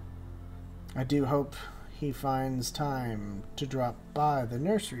up. I do hope he finds time to drop by the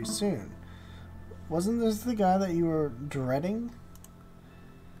nursery soon. Wasn't this the guy that you were dreading?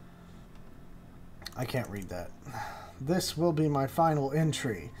 I can't read that. This will be my final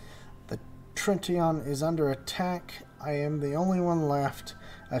entry. The Trintion is under attack. I am the only one left.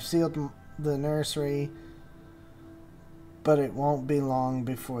 I've sealed the nursery, but it won't be long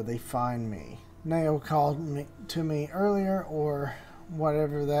before they find me. Nao called to me earlier, or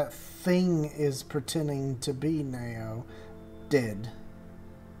whatever that thing is pretending to be Nao did.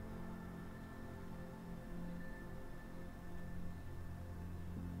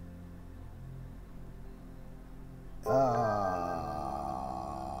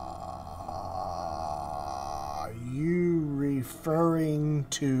 You referring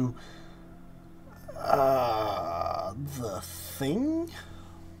to the thing?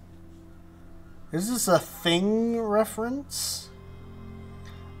 Is this a thing reference?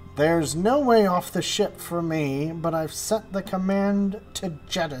 There's no way off the ship for me, but I've set the command to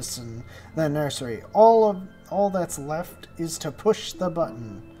jettison the nursery. All that's left is to push the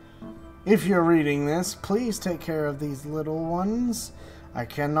button. If you're reading this, please take care of these little ones. I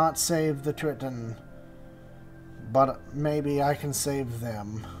cannot save the Triton, but maybe I can save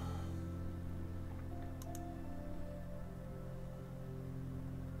them.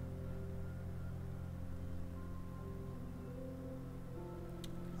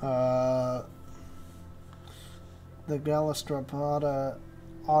 The Gallistropoda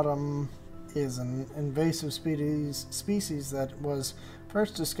autumn is an invasive species that was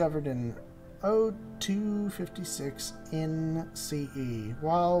first discovered in 0256 NCE.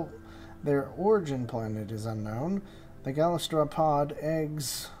 While their origin planet is unknown, the Gallistropod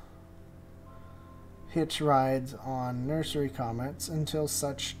eggs hitch rides on nursery comets until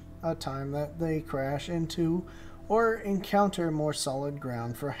such a time that they crash into or encounter more solid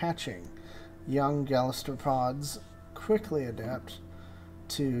ground for hatching. Young Gallistropods quickly adapt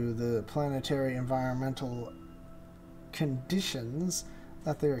to the planetary environmental conditions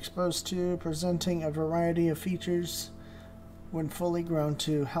that they're exposed to, presenting a variety of features when fully grown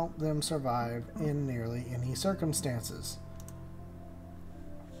to help them survive in nearly any circumstances.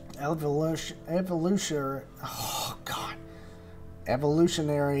 Evolutionary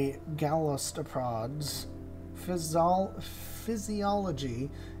Gallistropods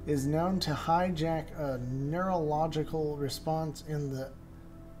physiology is known to hijack a neurological response in the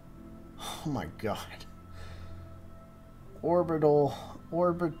orbital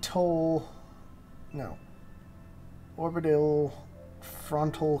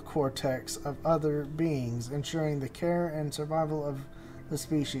frontal cortex of other beings, ensuring the care and survival of the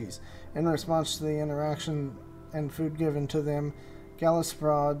species. In response to the interaction and food given to them,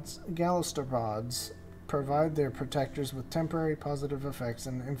 Gallistropods provide their protectors with temporary positive effects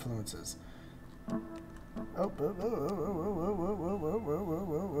and influences.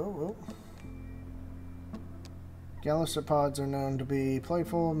 Gallistropods are known to be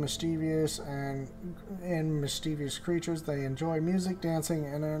playful, mischievous, and mischievous creatures. They enjoy music, dancing,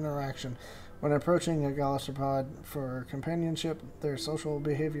 and interaction. When approaching a Gallistropod for companionship, their social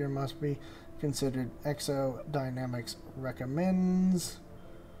behavior must be considered. Exodynamics recommends.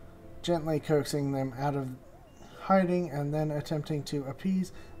 gently coaxing them out of hiding and then attempting to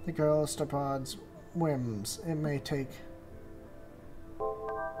appease the galactopod's whims. It may take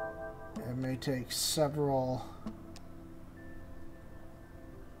several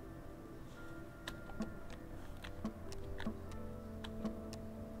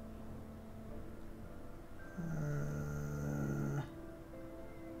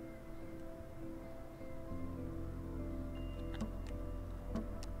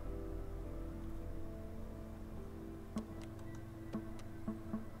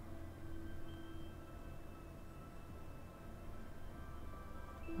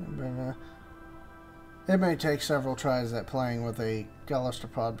It may take several tries at playing with a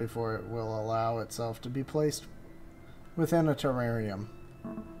galactopod before it will allow itself to be placed within a terrarium.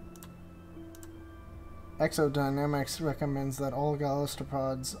 Exodynamics recommends that all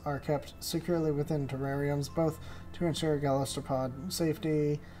galactopods are kept securely within terrariums, both to ensure galactopod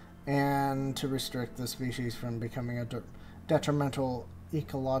safety and to restrict the species from becoming a detrimental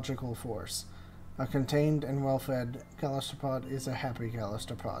ecological force. A contained and well-fed galactopod is a happy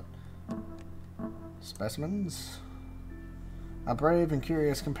galactopod. Specimens. A brave and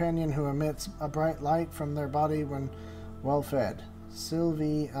curious companion who emits a bright light from their body when well fed.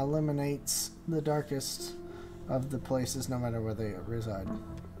 Sylvie eliminates the darkest of the places no matter where they reside.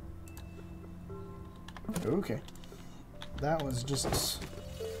 Okay. That was just...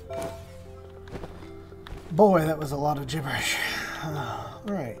 Boy, that was a lot of gibberish.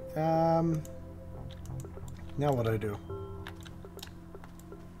 Alright, now what do I do?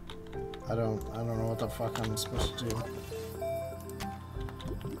 I don't know what the fuck I'm supposed to do.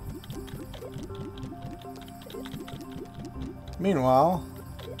 Meanwhile,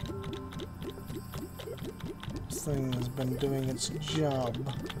 this thing has been doing its job.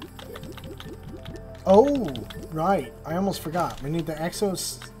 Oh, right. I almost forgot. We need the exo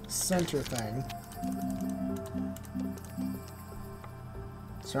center thing.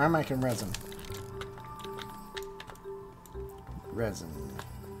 Ceramic and resin. Resin.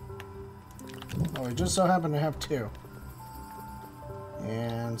 Oh, we just so happen to have two.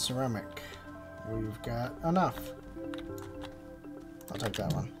 And ceramic. We've got enough. I'll take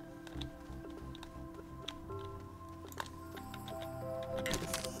that one.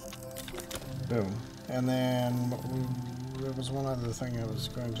 Boom. And then there was one other thing I was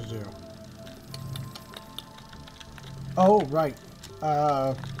going to do. Oh, right.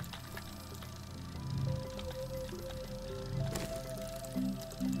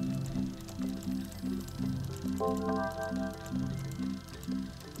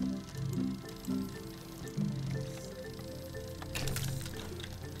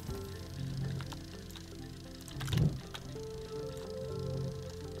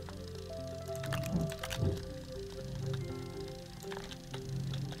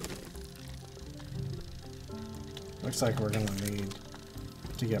 Looks like we're going to need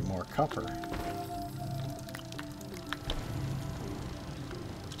to get more copper.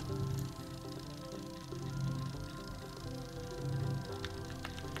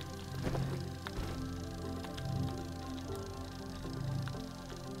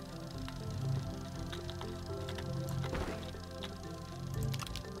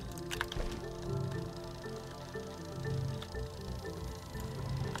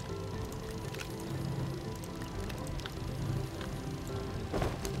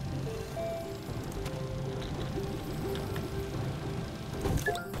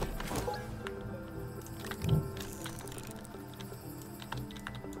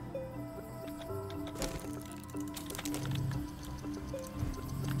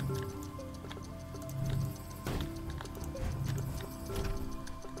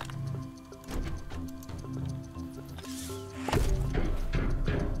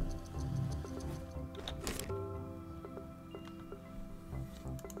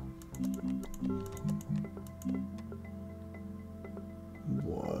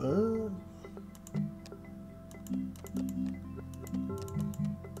 What?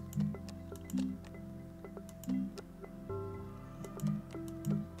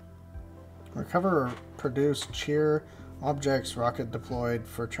 Recover or produce cheer objects rocket deployed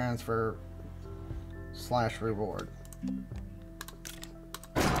for transfer / reward.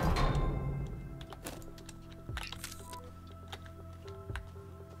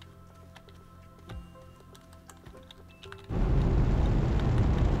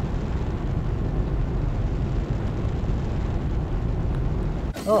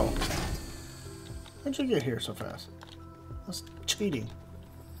 Oh. How'd you get here so fast? That's cheating.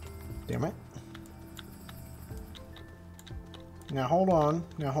 Damn it. Now hold on.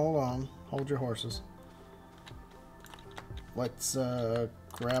 Now hold on. Hold your horses. Let's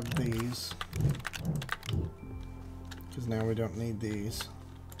grab these. Because now we don't need these.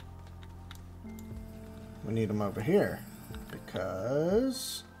 We need them over here.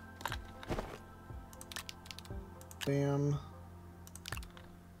 Because... Bam.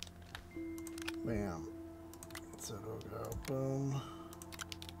 Bam. So it'll go boom.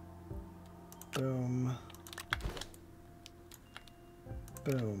 Boom.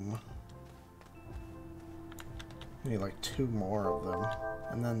 Boom. We need like 2 more of them.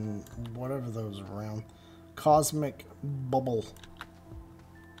 And then whatever those around. Cosmic bubble.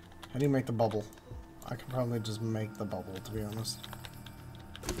 How do you make the bubble? I could probably just make the bubble, to be honest.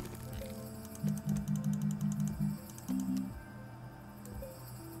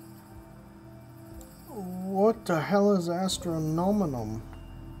 What the hell is astronominum?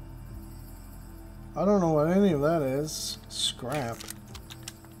 I don't know what any of that is. Scrap.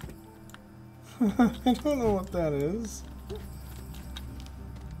 I don't know what that is.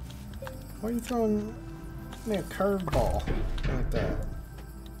 Why are you throwing me a curveball like that?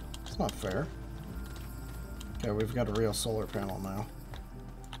 It's not fair. Okay, we've got a real solar panel now.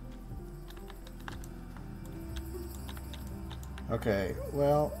 Okay,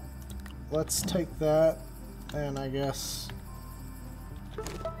 well, let's take that, and I guess...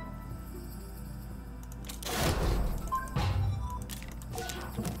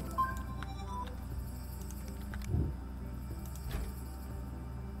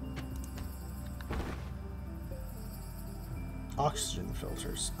 Oxygen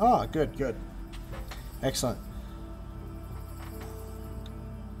filters. Ah, good, good. Excellent.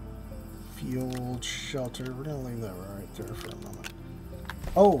 Fuel shelter. We're gonna leave that right there for a moment.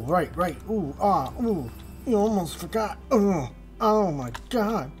 Oh, right, right. Ooh, ah, ooh. You almost forgot. Oh my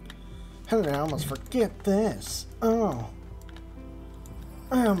god. How did I almost forget this? Oh.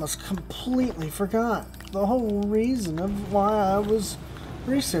 I almost completely forgot the whole reason of why I was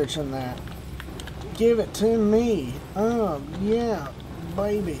researching that. Give it to me. Oh, yeah,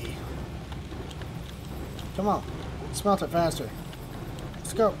 baby. Come on. Smelt it faster.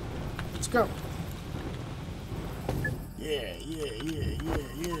 Let's go. Let's go. Yeah, yeah, yeah, yeah,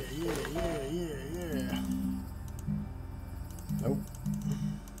 yeah, yeah, yeah, yeah, yeah. Nope.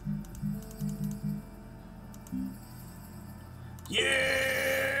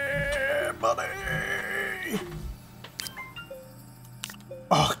 Yeah, buddy.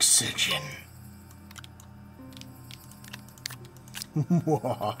 Oxygen.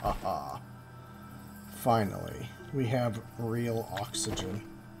 Finally, we have real oxygen.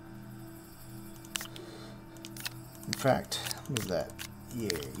 In fact, look at that. Yeah,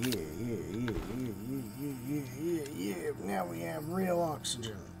 yeah, yeah, yeah, yeah, yeah, yeah, yeah, yeah. Now we have real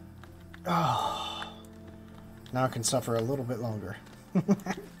oxygen. Oh. Now I can suffer a little bit longer.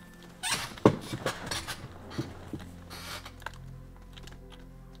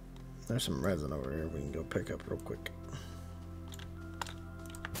 There's some resin over here we can go pick up real quick.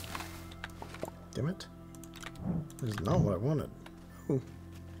 Damn it. This is not what I wanted. Ooh.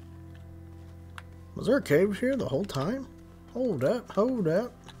 Was there a cave here the whole time? Hold up, hold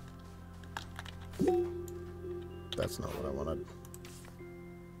up. That's not what I wanted.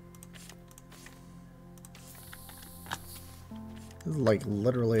 This is like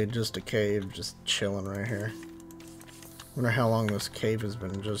literally just a cave just chilling right here. Wonder how long this cave has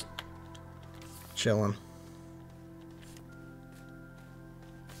been just chilling.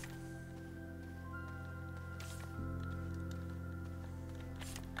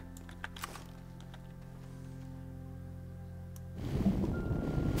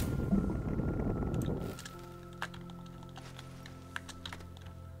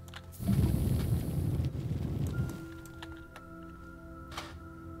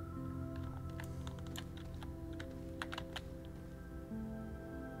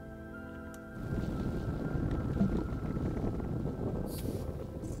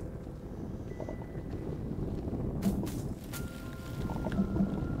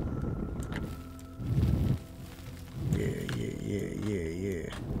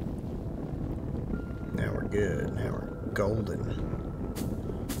 Good. Now we're golden.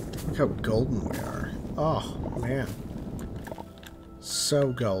 Look how golden we are. Oh, man.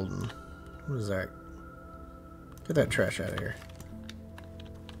 So golden. What is that? Get that trash out of here.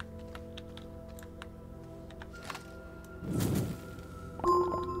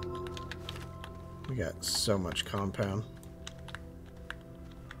 We got so much compound.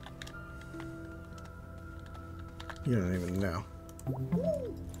 You don't even know.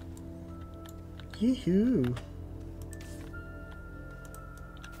 Yee-hoo.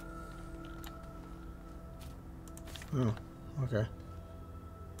 Oh, okay.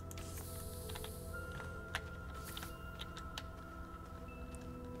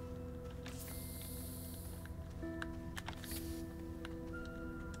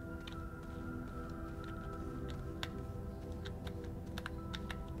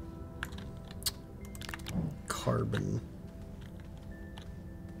 carbon.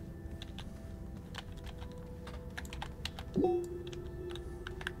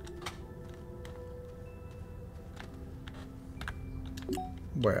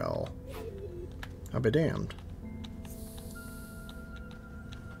 Well, I'll be damned.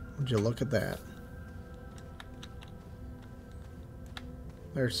 Would you look at that?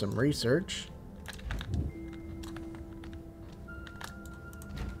 There's some research.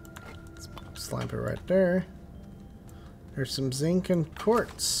 Slap it right there. There's some zinc and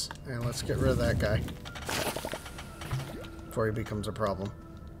quartz. And let's get rid of that guy before he becomes a problem.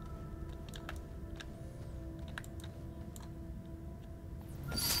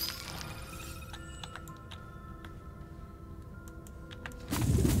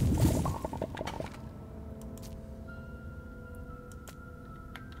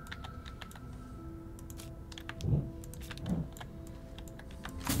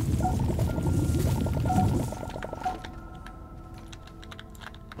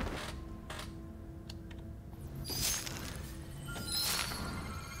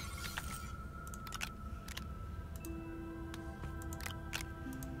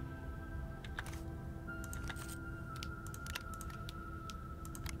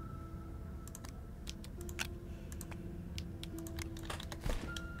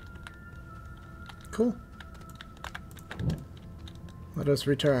 Cool. Let us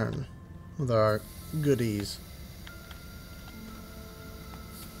return with our goodies.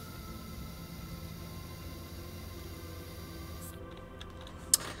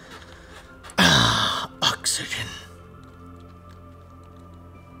 Ah, oxygen.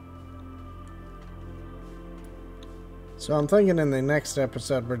 So I'm thinking in the next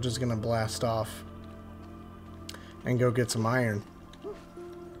episode we're just gonna blast off and go get some iron.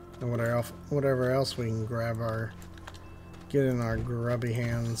 And whatever else we can get in our grubby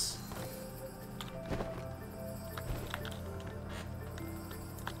hands.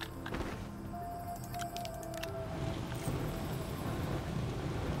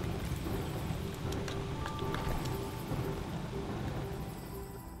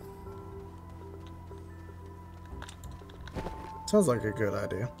 Sounds like a good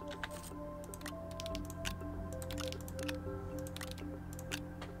idea.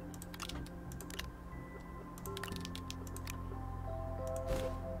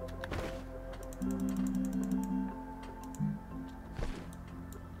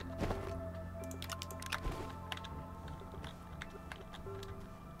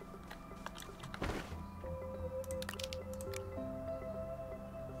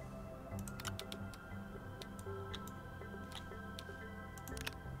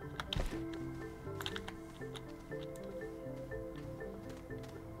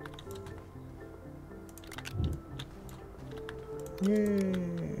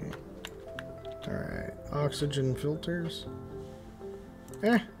 Yay! Alright, oxygen filters.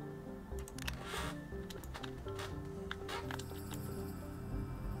 Eh.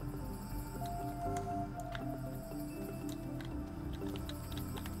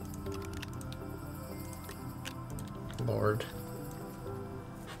 Lord.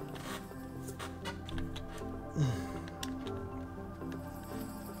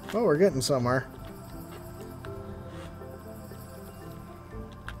 Well, we're getting somewhere.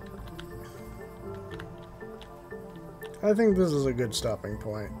 I think this is a good stopping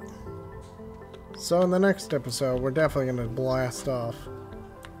point. So in the next episode, we're definitely going to blast off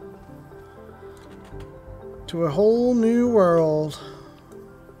to a whole new world.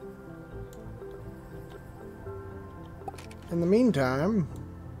 In the meantime,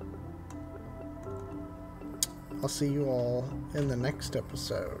 I'll see you all in the next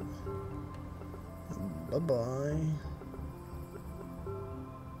episode. Bye-bye.